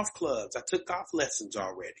got golf clubs. I took golf lessons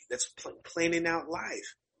already. That's planning out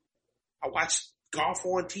life. I watch golf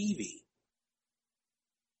on TV.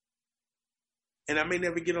 And I may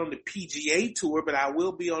never get on the PGA tour, but I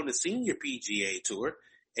will be on the senior PGA tour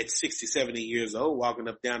at 60, 70 years old, walking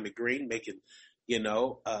up down the green, making,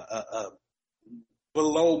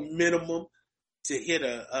 below minimum to hit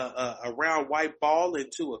a round white ball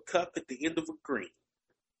into a cup at the end of a green.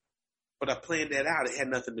 But I planned that out. It had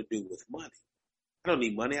nothing to do with money. I don't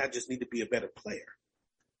need money. I just need to be a better player.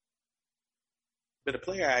 Better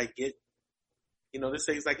player I get, this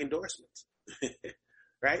thing's like endorsements,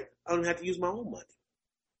 right? I don't have to use my own money.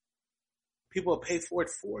 People will pay for it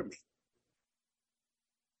for me.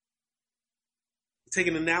 Take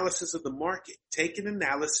an analysis of the market. Take an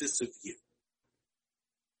analysis of you.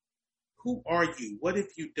 Who are you? What have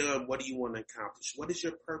you done? What do you want to accomplish? What is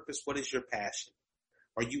your purpose? What is your passion?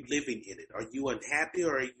 Are you living in it? Are you unhappy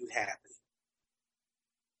or are you happy?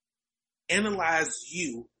 Analyze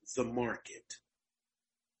you, the market.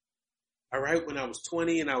 All right. When I was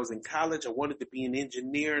 20 and I was in college, I wanted to be an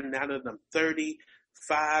engineer. Now that I'm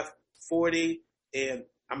 35, 40, and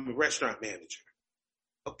I'm a restaurant manager.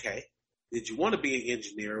 Okay. Did you want to be an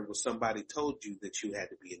engineer, or was somebody told you that you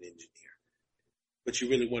had to be an engineer, but you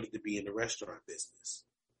really wanted to be in the restaurant business?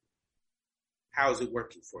 How is it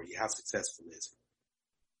working for you? How successful is it?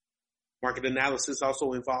 Market analysis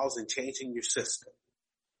also involves in changing your system,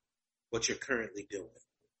 what you're currently doing.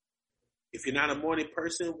 If you're not a morning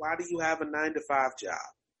person, why do you have a 9-to-5 job?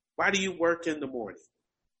 Why do you work in the morning?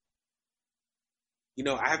 You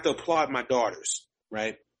know, I have to applaud my daughters,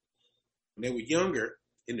 right? When they were younger,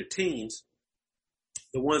 in their teens,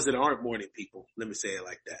 the ones that aren't morning people, let me say it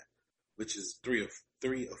like that, which is three of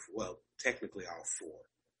well, technically all four.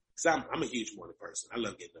 Because I'm a huge morning person. I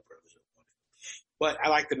love getting up early in the morning. But I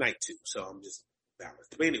like the night too, so I'm just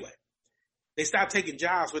balanced. But anyway, they stopped taking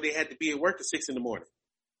jobs where they had to be at work at 6 a.m.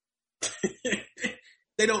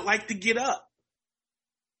 They don't like to get up.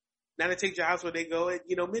 Now they take jobs where they go at,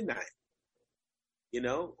 midnight.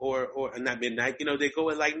 Or not midnight, they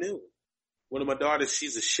go at like noon. One of my daughters,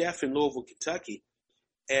 she's a chef in Louisville, Kentucky,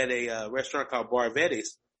 at a restaurant called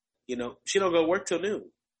Barvetti's. She don't go to work till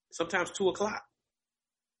noon, sometimes 2:00.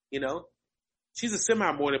 She's a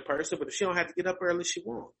semi-morning person, but if she don't have to get up early, she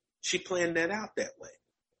won't. She planned that out that way.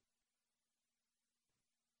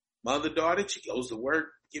 My other daughter, she goes to work,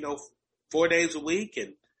 4 days a week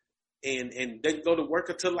and doesn't go to work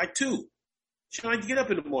until like 2. She don't have to get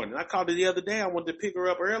up in the morning. I called her the other day. I wanted to pick her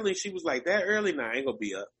up early. She was like, that early? Nah, I ain't gonna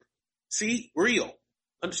be up. See, real.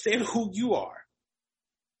 Understand who you are.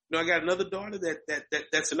 I got another daughter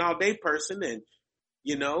that's an all-day person, and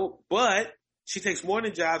but she takes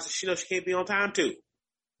morning jobs and she knows she can't be on time too.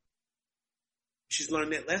 She's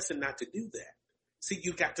learned that lesson not to do that. See,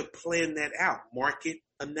 you got to plan that out. Market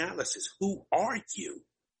analysis. Who are you?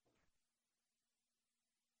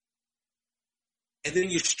 And then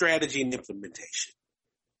your strategy and implementation.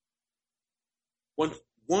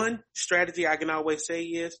 One strategy I can always say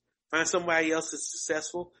is find somebody else that's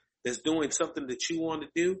successful, that's doing something that you want to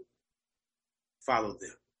do. Follow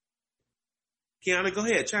them. Kiana, go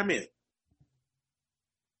ahead. Chime in.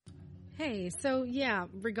 Hey, so yeah,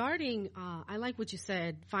 regarding, I like what you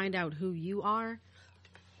said, find out who you are.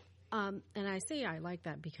 And I say I like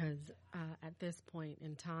that because at this point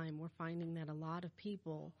in time, we're finding that a lot of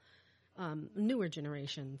people, newer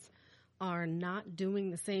generations, are not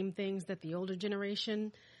doing the same things that the older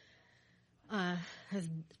generation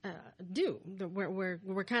do.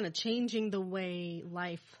 We're kind of changing the way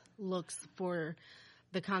life looks for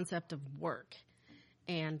the concept of work.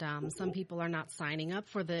 And some people are not signing up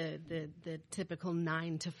for the typical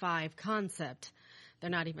 9-to-5 concept. They're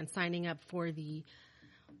not even signing up for the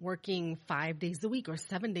working 5 days a week or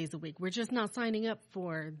 7 days a week. We're just not signing up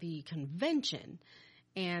for the convention.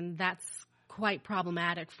 And that's quite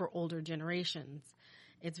problematic for older generations.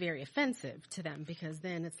 It's very offensive to them because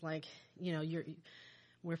then it's like,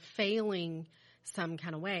 we're failing some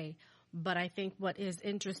kind of way. But I think what is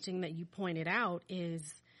interesting that you pointed out is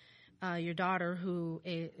your daughter, who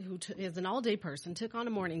is an all-day person, took on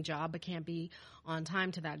a morning job but can't be on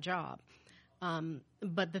time to that job.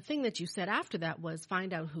 But the thing that you said after that was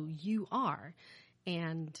find out who you are.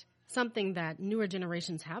 And something that newer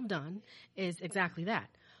generations have done is exactly that.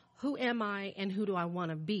 Who am I and who do I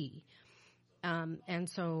want to be? And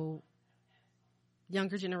so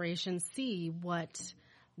younger generations see what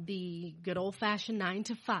the good old-fashioned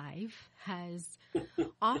 9-to-5 has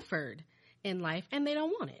offered in life, and they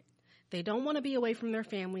don't want it. They don't want to be away from their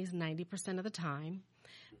families 90% of the time.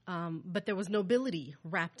 But there was nobility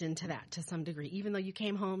wrapped into that to some degree. Even though you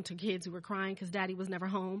came home to kids who were crying because daddy was never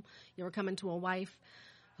home, you were coming to a wife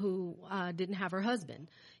who didn't have her husband,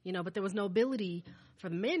 but there was nobility for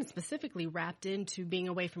the men specifically wrapped into being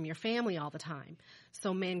away from your family all the time.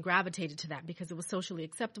 So men gravitated to that because it was socially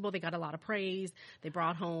acceptable. They got a lot of praise. They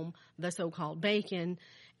brought home the so-called bacon,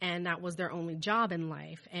 and that was their only job in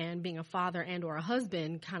life. And being a father and or a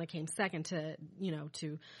husband kind of came second to,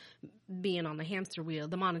 to being on the hamster wheel,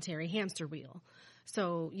 the monetary hamster wheel.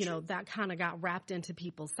 So, that kind of got wrapped into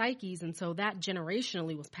people's psyches. And so that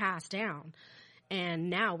generationally was passed down. And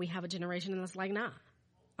now we have a generation that's like, nah,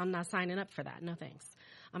 I'm not signing up for that. No thanks.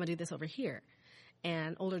 I'm going to do this over here.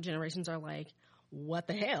 And older generations are like, what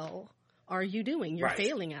the hell are you doing? You're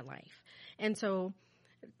failing at life. And so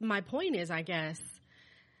my point is, I guess,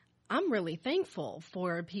 I'm really thankful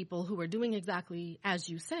for people who are doing exactly as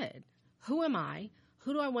you said. Who am I?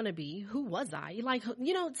 Who do I want to be? Who was I? Like,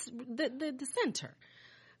 it's the center.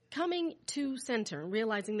 Coming to center and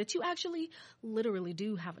realizing that you actually literally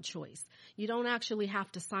do have a choice. You don't actually have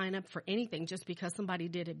to sign up for anything just because somebody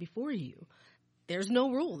did it before you. There's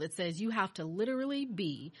no rule that says you have to literally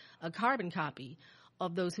be a carbon copy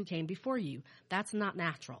of those who came before you. That's not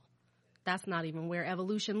natural. That's not even where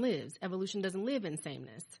evolution lives. Evolution doesn't live in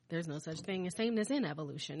sameness. There's no such thing as sameness in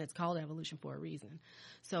evolution. It's called evolution for a reason.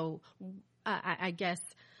 So I guess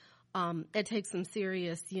it takes some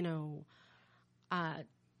serious,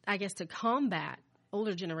 I guess, to combat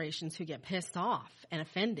older generations who get pissed off and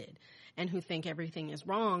offended and who think everything is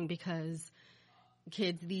wrong because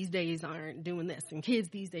kids these days aren't doing this and kids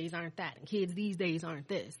these days aren't that and kids these days aren't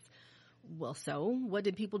this. Well, so what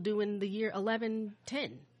did people do in the year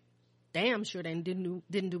 1110? Damn sure they didn't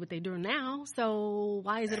do what they do now. So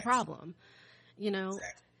why is it a problem? Exactly.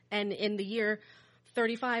 And in the year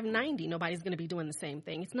 3590, nobody's going to be doing the same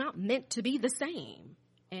thing. It's not meant to be the same.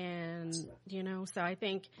 And, so I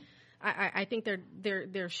think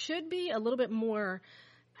there should be a little bit more,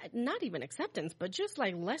 not even acceptance, but just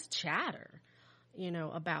like less chatter,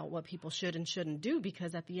 about what people should and shouldn't do,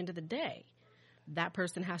 because at the end of the day, that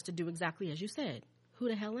person has to do exactly as you said. Who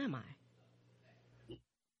the hell am I?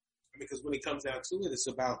 Because when it comes down to it, it's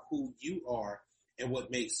about who you are and what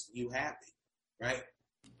makes you happy, right?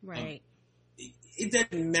 Right. It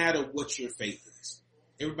doesn't matter what your faith is.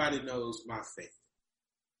 Everybody knows my faith.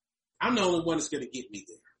 I'm the only one that's going to get me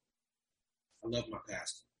there. I love my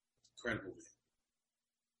pastor. Incredible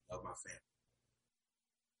man. Love my family.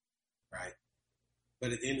 Right?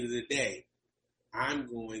 But at the end of the day, I'm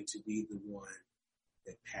going to be the one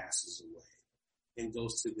that passes away and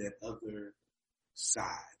goes to that other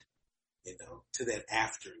side, to that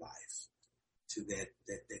afterlife, to that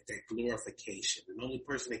glorification. And the only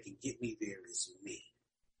person that can get me there is me.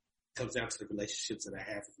 It comes down to the relationships that I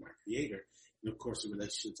have with my Creator, and of course the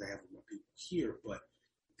relationships I have with my people here. But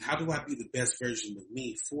how do I be the best version of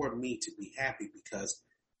me for me to be happy? Because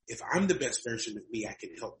if I'm the best version of me, I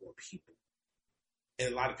can help more people.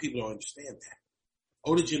 And a lot of people don't understand that.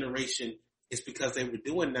 Older generation, it's because they were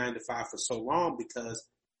doing 9 to 5 for so long because,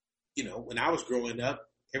 when I was growing up,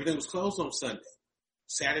 everything was closed on Sunday.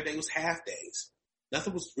 Saturday was half days.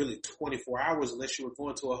 Nothing was really 24 hours unless you were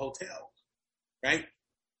going to a hotel, right?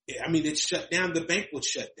 I mean, it shut down. The bank would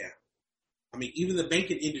shut down. I mean, even the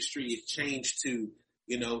banking industry has changed to,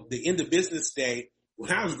 the end of business day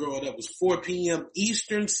when I was growing up was 4 p.m.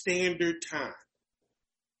 Eastern Standard Time.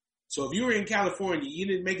 So if you were in California, you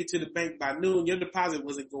didn't make it to the bank by noon, your deposit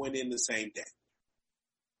wasn't going in the same day.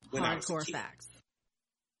 Hardcore facts.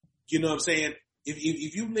 You know what I'm saying?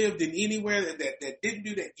 If you lived in anywhere that didn't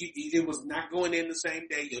do that, it was not going in the same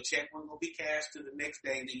day. Your check wasn't going to be cashed to the next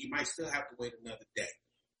day, and then you might still have to wait another day.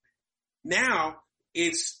 Now,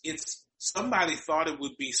 it's somebody thought it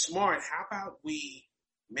would be smart. How about we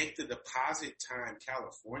make the deposit time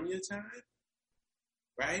California time,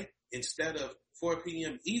 right? Instead of 4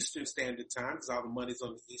 p.m. Eastern Standard Time, because all the money's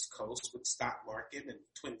on the East Coast with the stock market and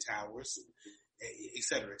Twin Towers, and et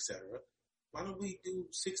cetera, et cetera. Why don't we do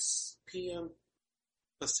 6 p.m.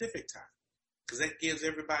 Pacific time? Because that gives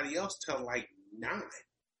everybody else till like 9,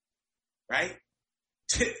 right?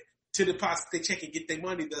 To deposit their check and get their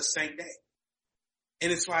money the same day.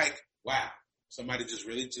 And it's like, wow, somebody just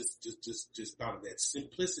really just thought of that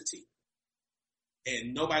simplicity.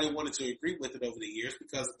 And nobody wanted to agree with it over the years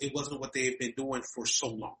because it wasn't what they had been doing for so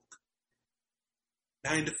long.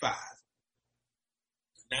 9 to 5.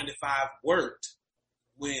 9 to 5 worked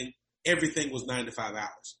when everything was 9 to 5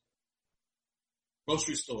 hours.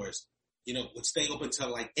 Grocery stores, would stay open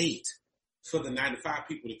till like 8 for the 9 to 5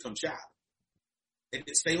 people to come shop. And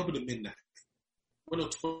it'd stay open to midnight. There were no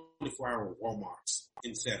 24-hour Walmarts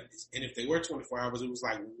in the 70s. And if they were 24 hours, it was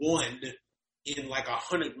like one in like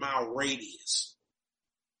 100-mile radius.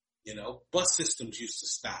 Bus systems used to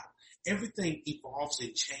stop. Everything evolves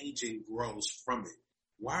and changes and grows from it.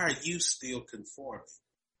 Why are you still conforming?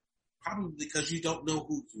 Probably because you don't know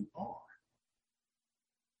who you are.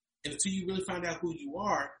 And until you really find out who you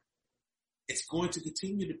are, it's going to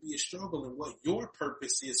continue to be a struggle in what your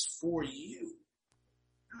purpose is for you,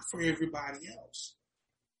 not for everybody else.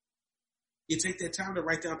 You take that time to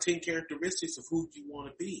write down 10 characteristics of who you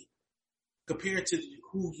want to be compared to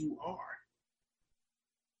who you are.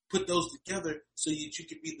 Put those together so that you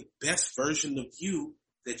can be the best version of you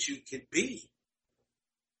that you can be.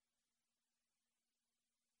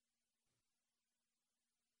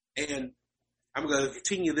 And I'm going to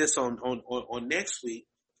continue this on next week,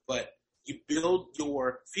 but you build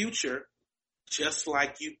your future just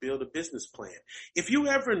like you build a business plan. If you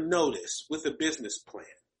ever notice with a business plan,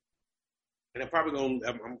 and I'm probably going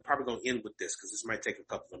to end with this because this might take a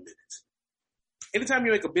couple of minutes. Anytime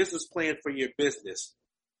you make a business plan for your business,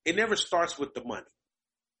 it never starts with the money.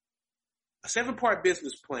 A 7-part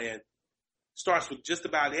business plan starts with just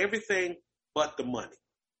about everything but the money.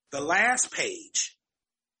 The last page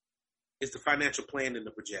is the financial plan and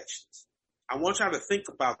the projections. I want y'all to think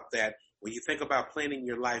about that when you think about planning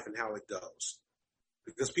your life and how it goes.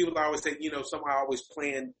 Because people always say, somehow I always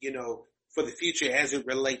plan, for the future as it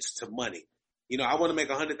relates to money. I want to make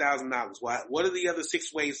 $100,000. What are the other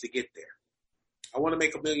 6 ways to get there? I want to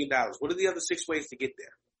make $1 million. What are the other 6 ways to get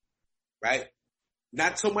there? Right?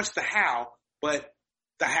 Not so much the how, but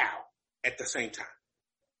the how at the same time.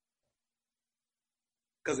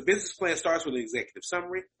 Because a business plan starts with an executive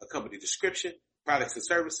summary, a company description, products and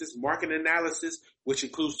services, market analysis, which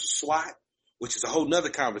includes the SWOT, which is a whole nother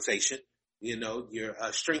conversation. Your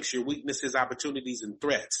strengths, your weaknesses, opportunities, and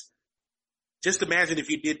threats. Just imagine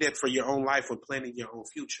if you did that for your own life when planning your own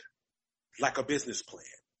future, like a business plan.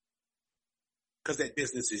 Because that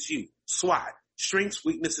business is you. SWOT, strengths,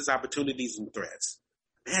 weaknesses, opportunities, and threats.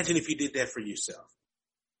 Imagine if you did that for yourself.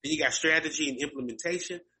 Then you got strategy and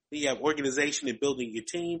implementation. Then you have organization and building your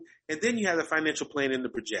team. And then you have the financial plan and the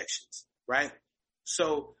projections, right?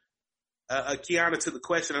 So, Kiana, to the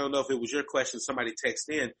question, I don't know if it was your question, somebody texted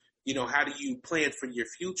in, how do you plan for your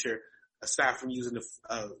future aside from using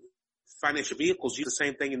the financial vehicles? Use the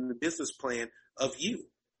same thing in the business plan of you.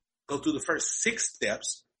 Go through the first 6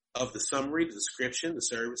 steps of the summary, the description, the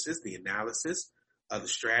services, the analysis, the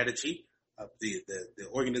strategy, the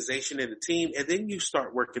organization and the team, and then you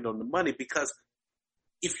start working on the money. Because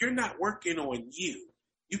if you're not working on you,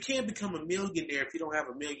 you can't become a millionaire if you don't have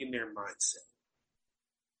a millionaire mindset.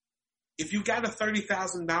 If you got a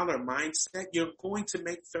 $30,000 mindset, you're going to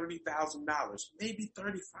make $30,000, maybe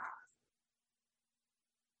 35.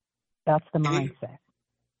 That's the mindset.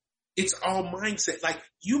 It's all mindset. Like,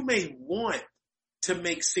 you may want to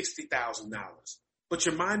make $60,000, but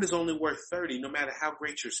your mind is only worth 30, no matter how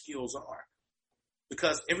great your skills are.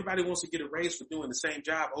 Because everybody wants to get a raise for doing the same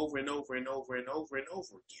job over and over and over and over and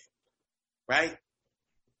over again. Right?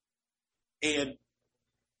 And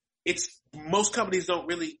most companies don't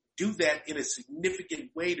really do that in a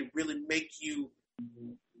significant way to really make you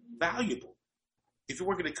valuable. If you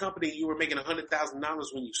work in a company and you were making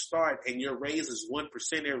 $100,000 when you start and your raise is 1%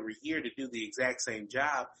 every year to do the exact same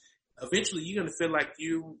job, eventually you're going to feel like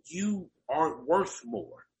you aren't worth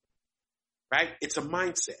more, right? It's a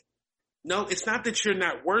mindset. No, it's not that you're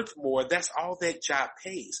not worth more. That's all that job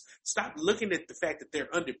pays. Stop looking at the fact that they're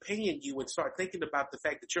underpaying you and start thinking about the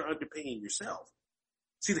fact that you're underpaying yourself.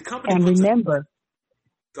 See, the company. And remember.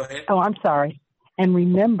 Go ahead. Oh, I'm sorry. And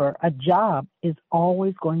remember, a job is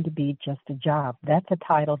always going to be just a job. That's a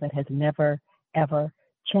title that has never, ever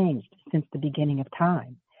changed since the beginning of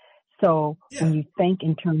time. So when you think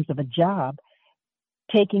in terms of a job,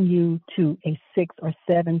 taking you to a 6 or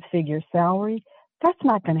 7 figure salary, that's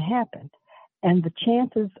not going to happen. And the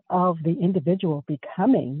chances of the individual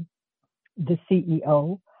becoming the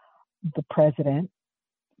CEO, the president,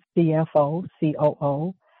 CFO,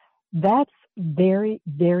 COO, that's very,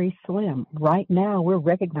 very slim. Right now, we're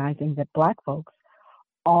recognizing that Black folks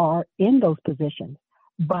are in those positions,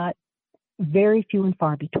 but very few and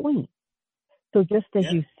far between. So just as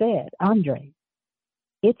you said, Aundre,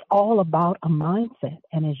 it's all about a mindset.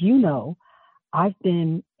 And as you know, I've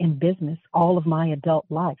been in business all of my adult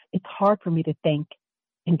life. It's hard for me to think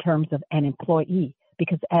in terms of an employee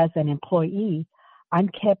because as an employee, I'm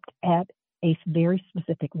kept at a very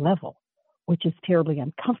specific level, which is terribly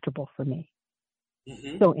uncomfortable for me.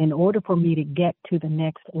 Mm-hmm. So in order for me to get to the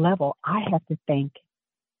next level, I have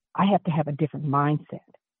to have a different mindset.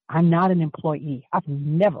 I'm not an employee. I've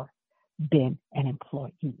never been an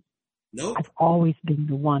employee. Nope. I've always been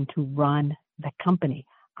the one to run the company.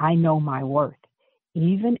 I know my worth.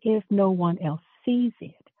 Even if no one else sees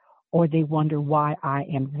it or they wonder why I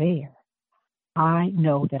am there, I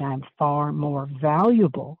know that I'm far more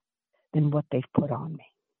valuable than what they've put on me.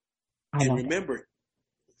 And remember,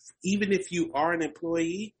 even if you are an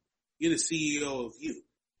employee, you're the CEO of you.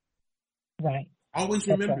 Right. Always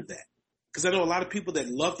remember that. Because I know a lot of people that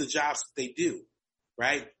love the jobs that they do,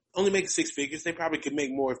 right? Only make 6 figures. They probably could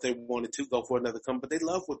make more if they wanted to go for another company, but they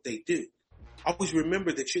love what they do. Always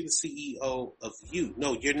remember that you're the CEO of you.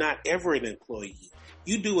 No, you're not ever an employee.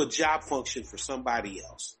 You do a job function for somebody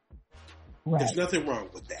else. Right. There's nothing wrong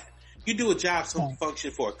with that. You do a job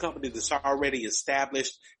function for a company that's already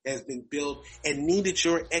established, has been built, and needed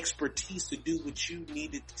your expertise to do what you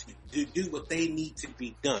needed to do what they need to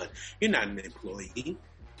be done. You're not an employee.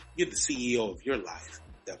 You're the CEO of your life.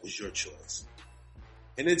 That was your choice.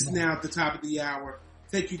 And it's now at the top of the hour.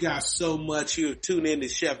 Thank you guys so much. You're tuning in to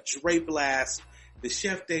Chef Dre Blast, the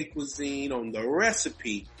Chef de Cuisine on the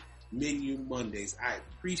Recipe Menu Mondays. I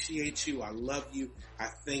appreciate you. I love you. I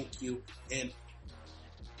thank you. And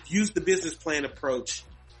use the business plan approach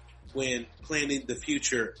when planning the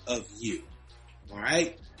future of you. All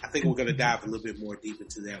right? I think we're going to dive a little bit more deep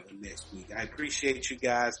into that one next week. I appreciate you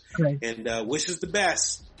guys. Great. And wish us the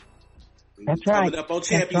best. That's We're right. coming up on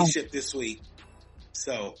championship this week.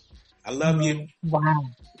 So, I love you. Wow.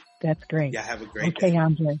 That's great. Yeah, have a great day. Okay,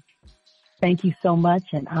 Aundre. Thank you so much.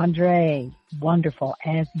 And Aundre, wonderful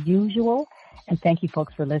as usual. And thank you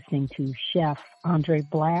folks for listening to Chef Aundre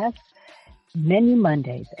Blast. Menu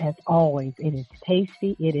Mondays, as always, it is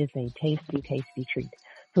tasty. It is a tasty, tasty treat.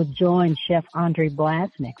 So join Chef Aundre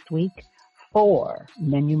Blast next week for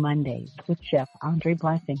Menu Mondays with Chef Aundre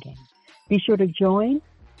Blasingame. Be sure to join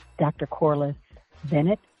Dr. Corliss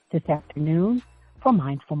Bennett this afternoon for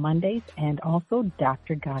Mindful Mondays, and also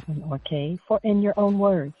Dr. Godwin Orkay for In Your Own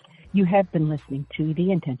Words. You have been listening to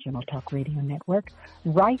the Intentional Talk Radio Network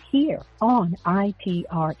right here on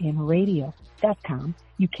itrnradio.com.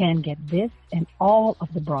 You can get this and all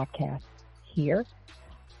of the broadcasts here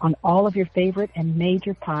on all of your favorite and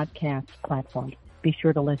major podcast platforms. Be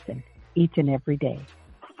sure to listen each and every day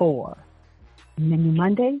for Menu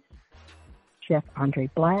Mondays, Chef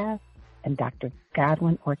Aundre Blast, and Dr.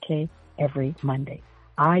 Godwin Orkay every Monday.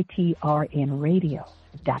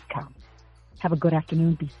 itrnradio.com. Have a good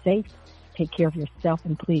afternoon. Be safe. Take care of yourself,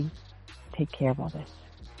 and please take care of others.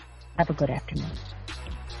 Have a good afternoon.